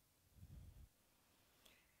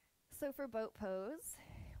 So for boat pose,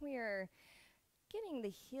 we are getting the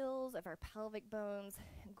heels of our pelvic bones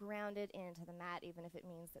grounded into the mat, even if it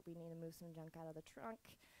means that we need to move some junk out of the trunk.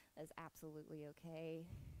 That is absolutely okay.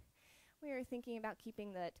 We are thinking about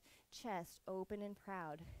keeping that chest open and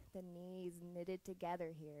proud, the knees knitted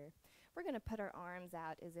together here. We're going to put our arms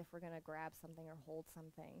out as if we're going to grab something or hold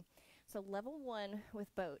something. So level 1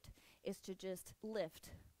 with boat is to just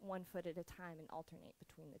lift one foot at a time and alternate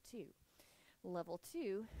between the two. Level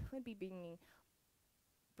 2 would be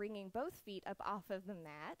bringing both feet up off of the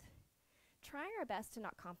mat. Trying our best to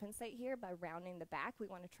not compensate here by rounding the back. We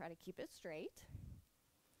want to try to keep it straight.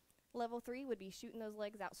 Level 3 would be shooting those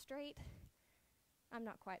legs out straight. I'm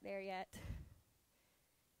not quite there yet,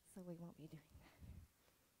 so we won't be doing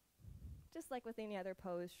that. Just like with any other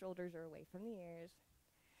pose, shoulders are away from the ears.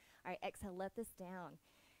 All right, exhale, let this down.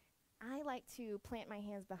 I like to plant my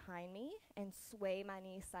hands behind me and sway my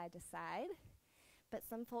knees side to side, but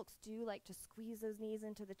some folks do like to squeeze those knees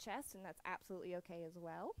into the chest, and that's absolutely okay as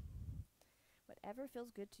well. Whatever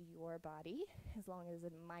feels good to your body, as long as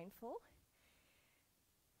it's mindful.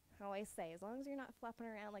 I always say, as long as you're not flopping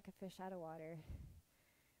around like a fish out of water,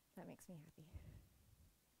 that makes me happy.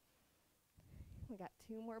 We got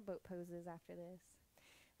 2 more boat poses after this.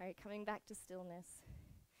 All right, coming back to stillness.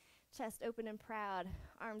 Chest open and proud,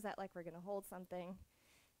 arms out like we're going to hold something.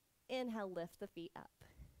 Inhale, lift the feet up.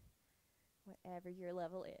 Whatever your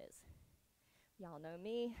level is. Y'all know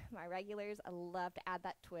me, my regulars, I love to add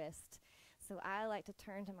that twist. So I like to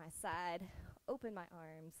turn to my side, open my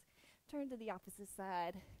arms, turn to the opposite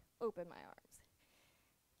side, open my arms.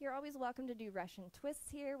 You're always welcome to do Russian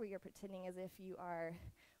twists here, where you're pretending as if you are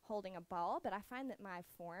holding a ball, but I find that my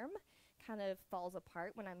form kind of falls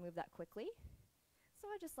apart when I move that quickly. So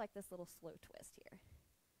I just like this little slow twist here.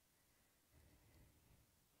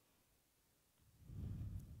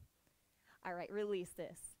 All right, release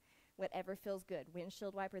this. Whatever feels good.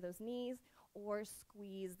 Windshield wiper those knees or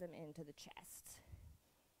squeeze them into the chest.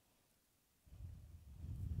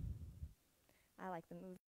 I like the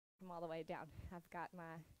move from all the way down. I've got my,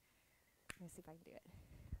 let me see if I can do it.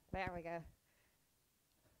 There we go.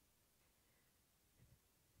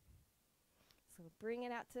 So bring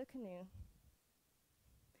it out to a canoe.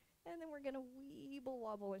 And then we're going to weeble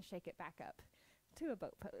wobble and shake it back up to a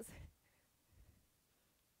boat pose.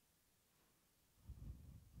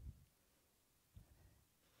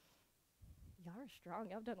 Y'all are strong.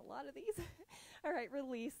 Y'all have done a lot of these. All right,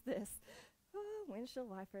 release this. Oh, windshield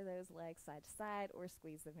wiper those legs side to side or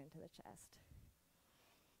squeeze them into the chest.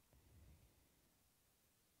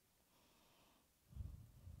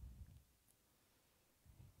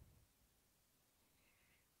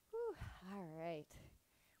 Whew, all right.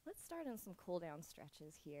 Let's start on some cool down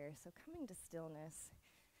stretches here. So coming to stillness.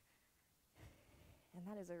 And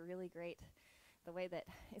that is a really great, the way that,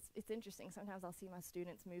 it's interesting. Sometimes I'll see my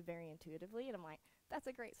students move very intuitively, and I'm like, that's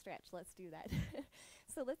a great stretch. Let's do that.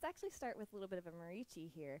 So let's actually start with a little bit of a marichi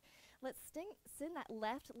here. Let's send that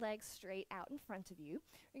left leg straight out in front of you.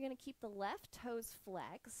 We're going to keep the left toes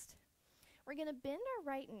flexed. We're going to bend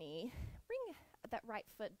our right knee, bring that right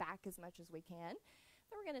foot back as much as we can.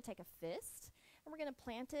 Then we're going to take a fist, and we're going to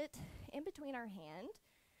plant it in between our hand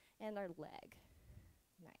and our leg.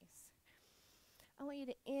 Nice. I want you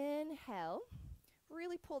to inhale,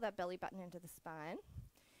 really pull that belly button into the spine,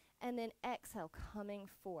 and then exhale, coming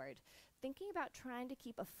forward. Thinking about trying to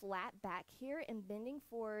keep a flat back here and bending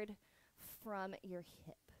forward from your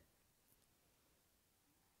hip.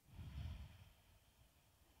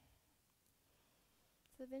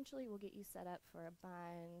 So eventually we'll get you set up for a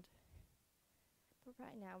bind, but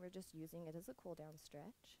right now we're just using it as a cool down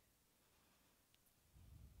stretch.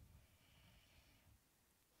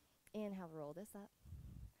 Inhale, roll this up.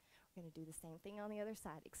 We're going to do the same thing on the other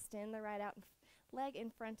side. Extend the right out leg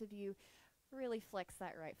in front of you. Really flex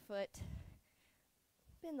that right foot.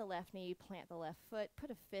 Bend the left knee, plant the left foot.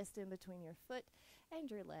 Put a fist in between your foot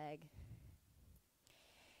and your leg.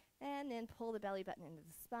 And then pull the belly button into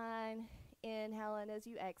the spine. Inhale, and as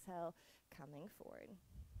you exhale, coming forward.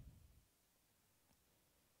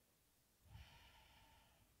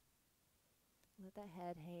 Let the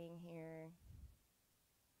head hang here.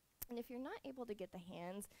 And if you're not able to get the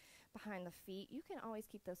hands behind the feet, you can always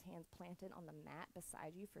keep those hands planted on the mat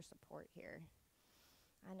beside you for support here.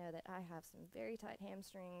 I know that I have some very tight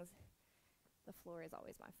hamstrings. The floor is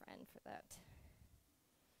always my friend for that,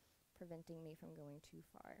 preventing me from going too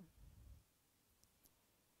far.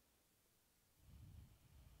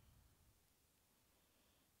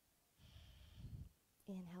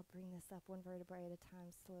 Inhale, bring this up one vertebrae at a time,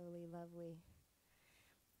 slowly, lovely.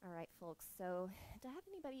 All right, folks, so do I have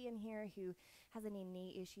anybody in here who has any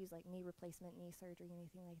knee issues, like knee replacement, knee surgery,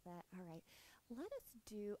 anything like that? All right, let us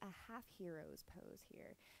do a half heroes pose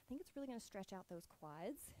here. I think it's really going to stretch out those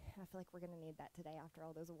quads. I feel like we're going to need that today after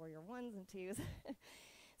all those warrior ones and twos.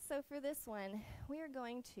 So for this one, we are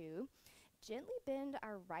going to gently bend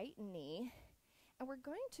our right knee, and we're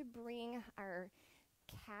going to bring our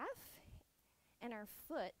calf and our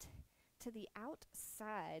foot to the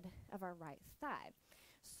outside of our right thigh.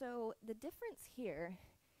 So the difference here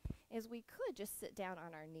is we could just sit down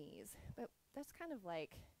on our knees, but that's kind of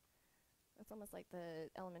like, that's almost like the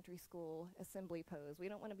elementary school assembly pose. We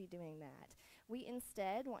don't want to be doing that. We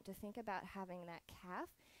instead want to think about having that calf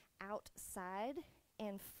outside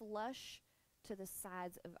and flush to the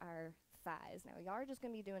sides of our thighs. Now, we are just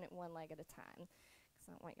going to be doing it one leg at a time, because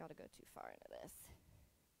I don't want y'all to go too far into this.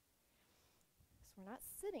 So we're not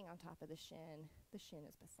sitting on top of the shin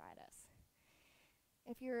is beside us.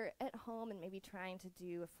 If you're at home and maybe trying to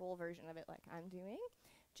do a full version of it like I'm doing,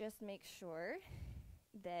 just make sure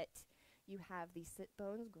that you have the sit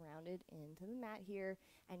bones grounded into the mat here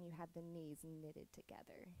and you have the knees knitted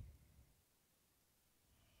together.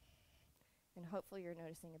 And hopefully you're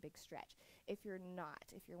noticing a big stretch. If you're not,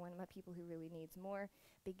 if you're one of my people who really needs more,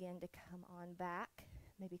 begin to come on back.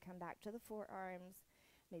 Maybe come back to the forearms.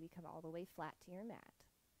 Maybe come all the way flat to your mat.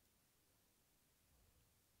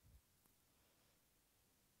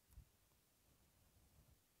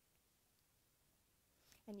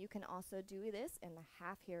 And you can also do this in the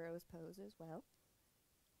half heroes pose as well.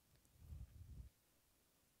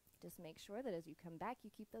 Just make sure that as you come back, you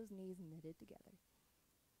keep those knees knitted together.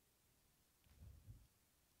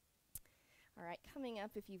 All right, coming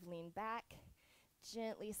up, if you've leaned back,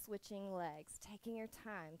 gently switching legs, taking your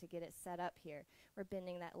time to get it set up here. We're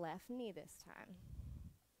bending that left knee this time.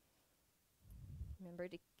 Remember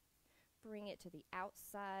to bring it to the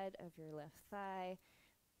outside of your left thigh,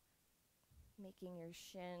 making your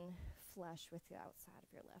shin flush with the outside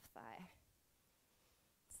of your left thigh.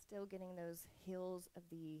 Still getting those heels of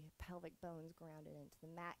the pelvic bones grounded into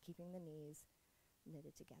the mat, keeping the knees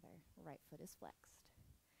knitted together. Right foot is flexed.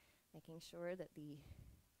 Making sure that the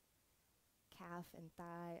calf and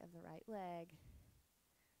thigh of the right leg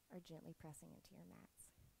are gently pressing into your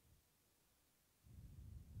mats.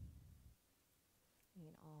 You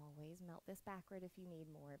can always melt this backward if you need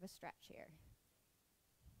more of a stretch here.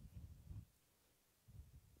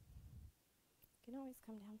 You can always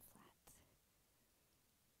come down flat.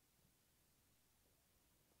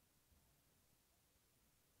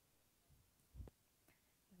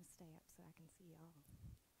 I'm going to stay up so I can see y'all.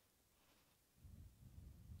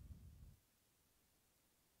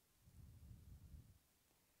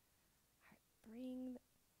 Bring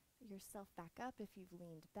yourself back up if you've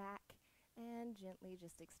leaned back, and gently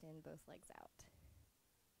just extend both legs out.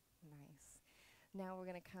 Nice. Now we're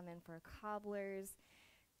going to come in for cobblers.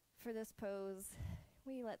 For this pose,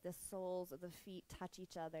 we let the soles of the feet touch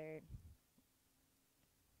each other.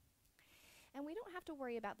 And we don't have to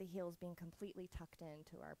worry about the heels being completely tucked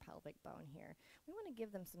into our pelvic bone here. We want to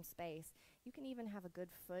give them some space. You can even have a good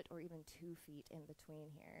foot or even 2 feet in between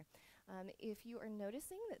here. If you are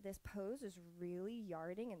noticing that this pose is really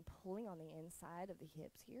yarding and pulling on the inside of the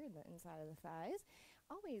hips here and the inside of the thighs,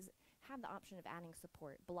 always have the option of adding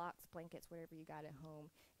support, blocks, blankets, whatever you got at home,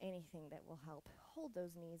 anything that will help hold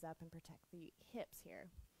those knees up and protect the hips here.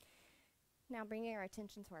 Now bringing our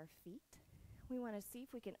attention to our feet, we want to see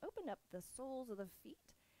if we can open up the soles of the feet,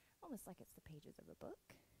 almost like it's the pages of a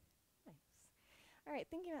book. Nice. All right,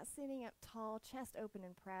 thinking about sitting up tall, chest open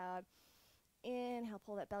and proud. Inhale,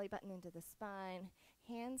 pull that belly button into the spine.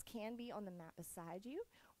 Hands can be on the mat beside you,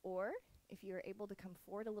 or if you're able to come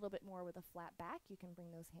forward a little bit more with a flat back, you can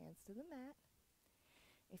bring those hands to the mat.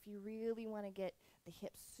 If you really want to get the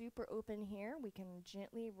hips super open here, we can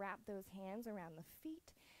gently wrap those hands around the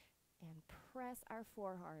feet and press our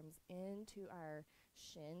forearms into our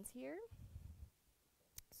shins here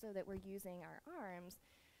so that we're using our arms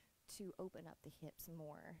to open up the hips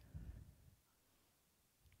more.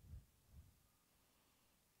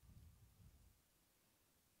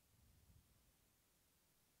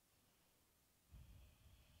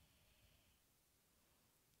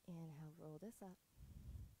 Inhale, pull this up.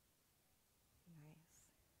 Nice.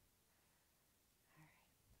 All right.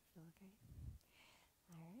 Feel okay?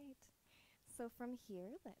 All right. So from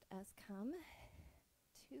here, let us come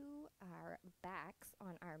to our backs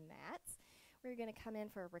on our mats. We're going to come in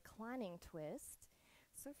for a reclining twist.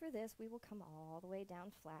 So for this, we will come all the way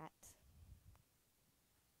down flat.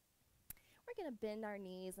 We're going to bend our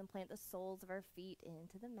knees and plant the soles of our feet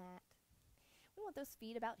into the mat. We want those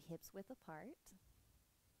feet about hips width apart.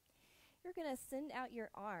 You're going to send out your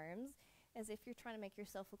arms as if you're trying to make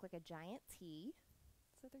yourself look like a giant T.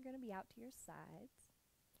 So they're going to be out to your sides.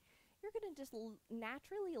 You're going to just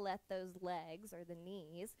naturally let those legs or the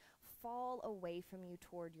knees fall away from you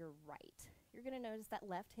toward your right. You're going to notice that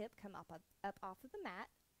left hip come up off of the mat.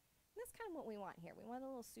 And that's kind of what we want here. We want a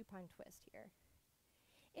little supine twist here.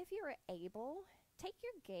 If you're able, take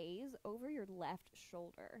your gaze over your left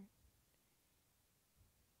shoulder.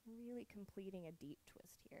 Really completing a deep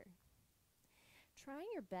twist here. Trying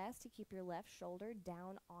your best to keep your left shoulder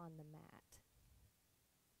down on the mat.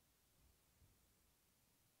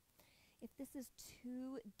 If this is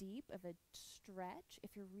too deep of a stretch,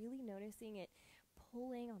 if you're really noticing it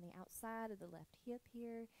pulling on the outside of the left hip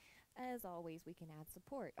here, as always, we can add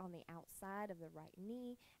support on the outside of the right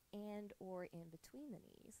knee and or in between the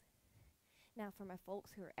knees. Now for my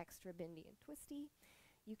folks who are extra bendy and twisty,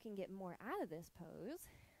 you can get more out of this pose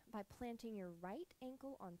by planting your right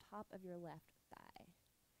ankle on top of your left thigh.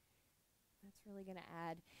 That's really going to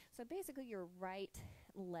add, so basically your right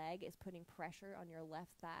leg is putting pressure on your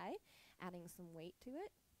left thigh, adding some weight to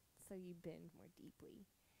it, so you bend more deeply.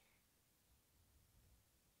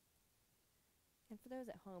 And for those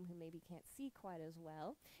at home who maybe can't see quite as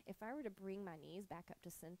well, if I were to bring my knees back up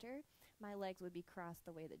to center, my legs would be crossed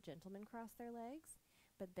the way that gentlemen cross their legs,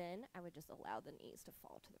 but then I would just allow the knees to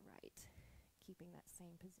fall to the right, keeping that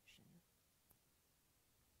same position.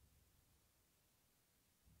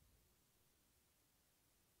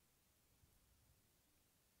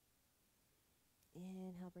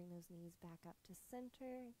 Inhale, bring those knees back up to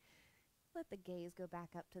center. Let the gaze go back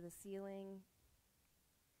up to the ceiling.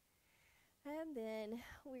 And then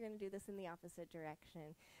we're going to do this in the opposite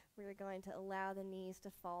direction. We're going to allow the knees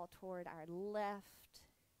to fall toward our left,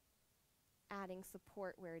 adding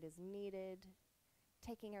support where it is needed,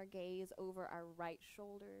 taking our gaze over our right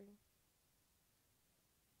shoulder.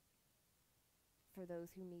 For those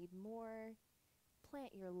who need more,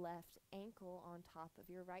 plant your left ankle on top of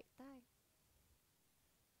your right thigh.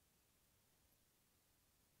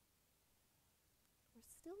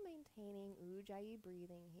 We're still maintaining Ujjayi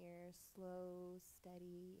breathing here, slow,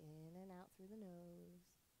 steady, in and out through the nose.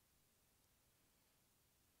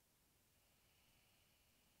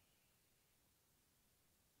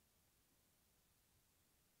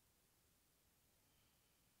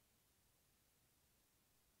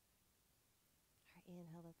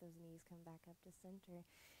 Inhale, let those knees come back up to center.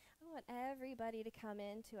 I want everybody to come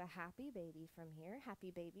into a happy baby from here.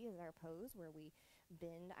 Happy baby is our pose where we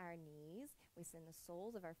bend our knees. We send the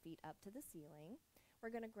soles of our feet up to the ceiling.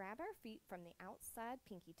 We're going to grab our feet from the outside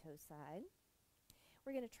pinky toe side.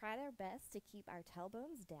 We're going to try our best to keep our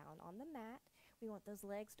tailbones down on the mat. We want those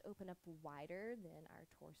legs to open up wider than our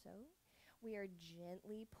torso. We are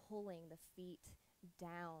gently pulling the feet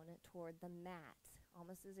down toward the mat,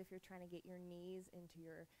 almost as if you're trying to get your knees into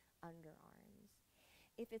your underarms.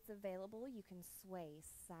 If it's available, you can sway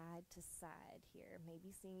side to side here,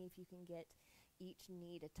 maybe seeing if you can get each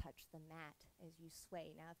knee to touch the mat as you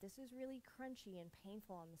sway. Now, if this is really crunchy and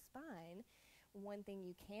painful on the spine, one thing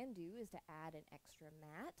you can do is to add an extra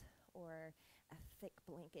mat or a thick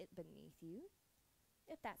blanket beneath you.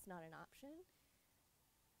 If that's not an option,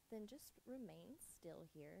 then just remain still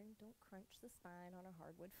here and don't crunch the spine on a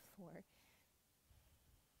hardwood floor.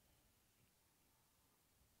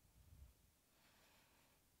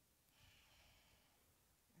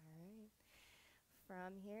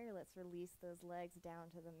 From here, let's release those legs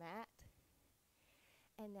down to the mat.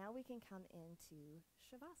 And now we can come into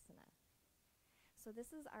Shavasana. So this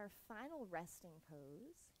is our final resting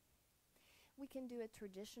pose. We can do a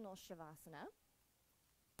traditional Shavasana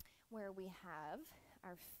where we have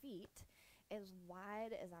our feet as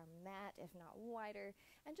wide as our mat, if not wider,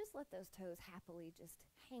 and just let those toes happily just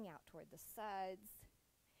hang out toward the sides.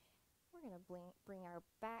 We're going to bring our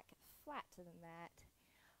back flat to the mat.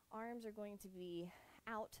 Arms are going to be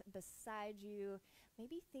out beside you.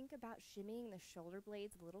 Maybe think about shimmying the shoulder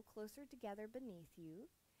blades a little closer together beneath you.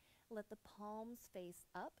 Let the palms face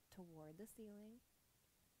up toward the ceiling.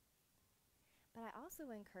 But I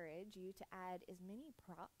also encourage you to add as many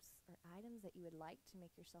props or items that you would like to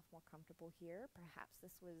make yourself more comfortable here. Perhaps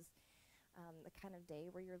this was The kind of day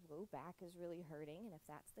where your low back is really hurting. And if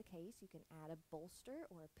that's the case, you can add a bolster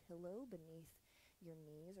or a pillow beneath your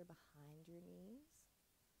knees or behind your knees.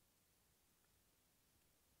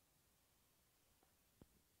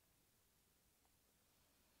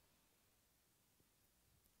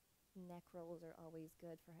 Neck rolls are always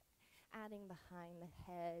good for adding behind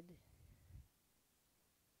the head.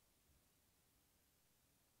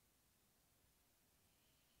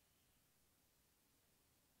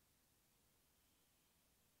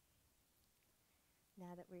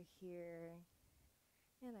 Now that we're here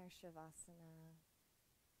in our Shavasana,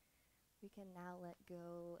 we can now let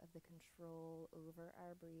go of the control over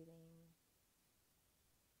our breathing.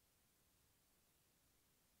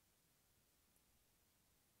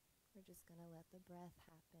 We're just going to let the breath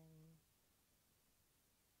happen.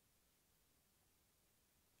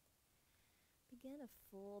 Begin a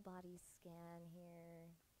full body scan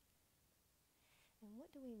here. And what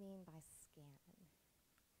do we mean by scan?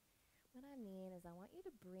 What I mean is I want you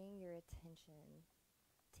to bring your attention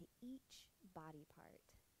to each body part,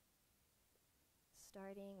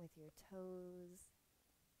 starting with your toes,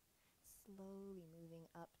 slowly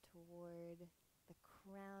moving up toward the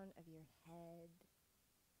crown of your head.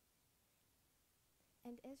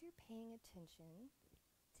 And as you're paying attention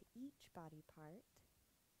to each body part,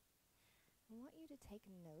 I want you to take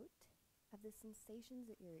note of the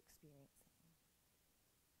sensations that you're experiencing.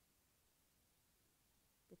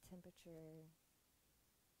 The temperature,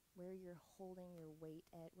 where you're holding your weight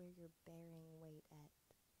at, where you're bearing weight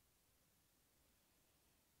at.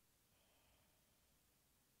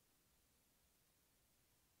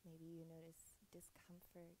 Maybe you notice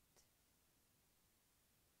discomfort,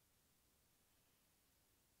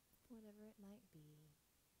 whatever it might be.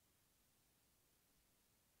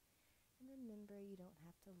 And remember, you don't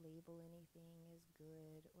have to label anything as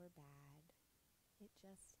good or bad. It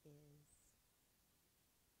just is.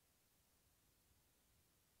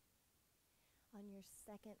 On your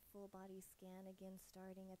second full body scan, again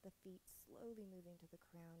starting at the feet, slowly moving to the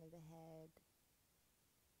crown of the head.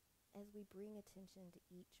 As we bring attention to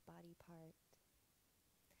each body part,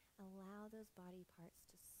 allow those body parts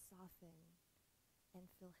to soften and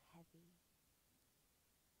feel heavy.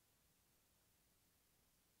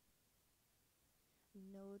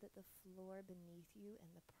 Know that the floor beneath you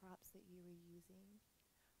and the props that you were using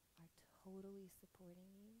are totally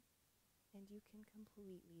supporting you, and you can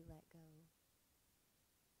completely let go.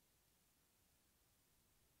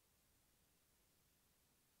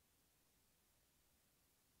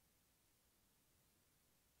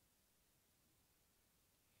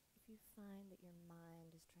 If you find that your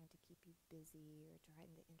mind is trying to keep you busy or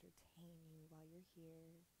trying to entertain you while you're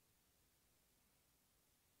here,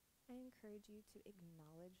 I encourage you to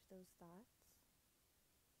acknowledge those thoughts,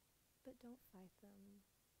 but don't fight them.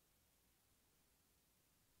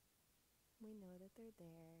 We know that they're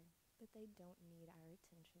there, but they don't need our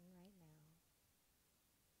attention right now.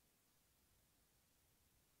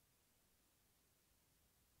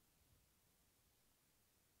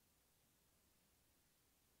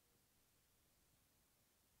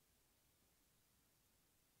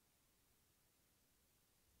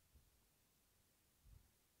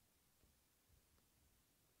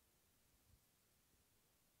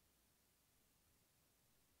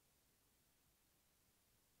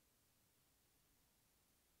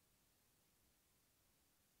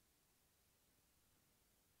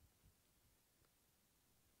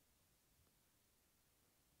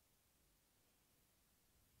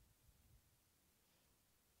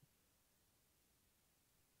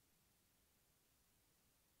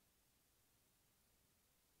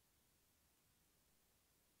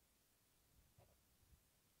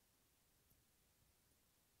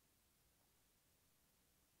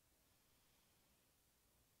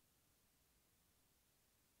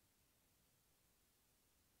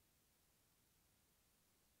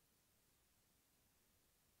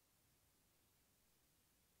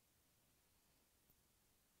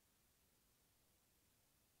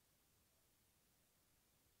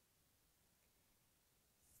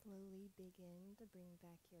 Slowly begin to bring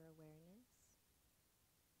back your awareness.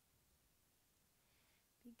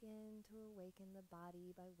 Begin to awaken the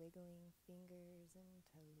body by wiggling fingers and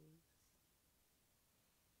toes.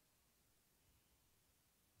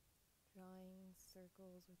 Drawing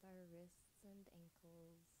circles with our wrists and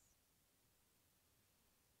ankles.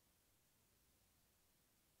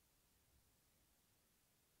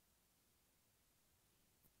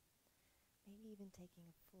 Maybe even taking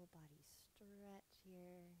a full body stretch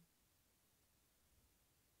here.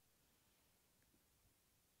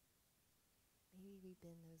 Maybe we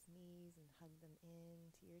bend those knees and hug them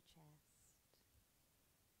into your chest.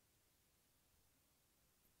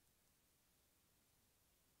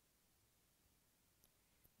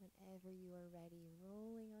 whenever you are ready,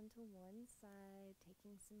 rolling onto one side,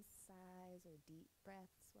 taking some sighs or deep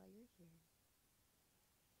breaths while you're here.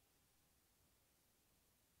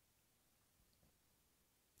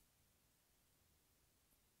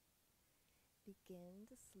 Begin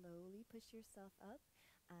to slowly push yourself up.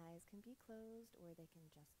 Eyes can be closed or they can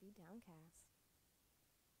just be downcast.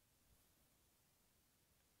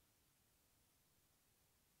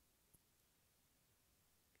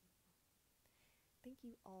 Thank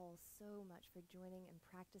you all so much for joining and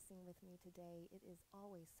practicing with me today. It is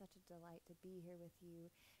always such a delight to be here with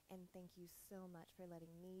you, and thank you so much for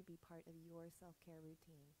letting me be part of your self-care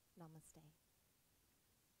routine. Namaste.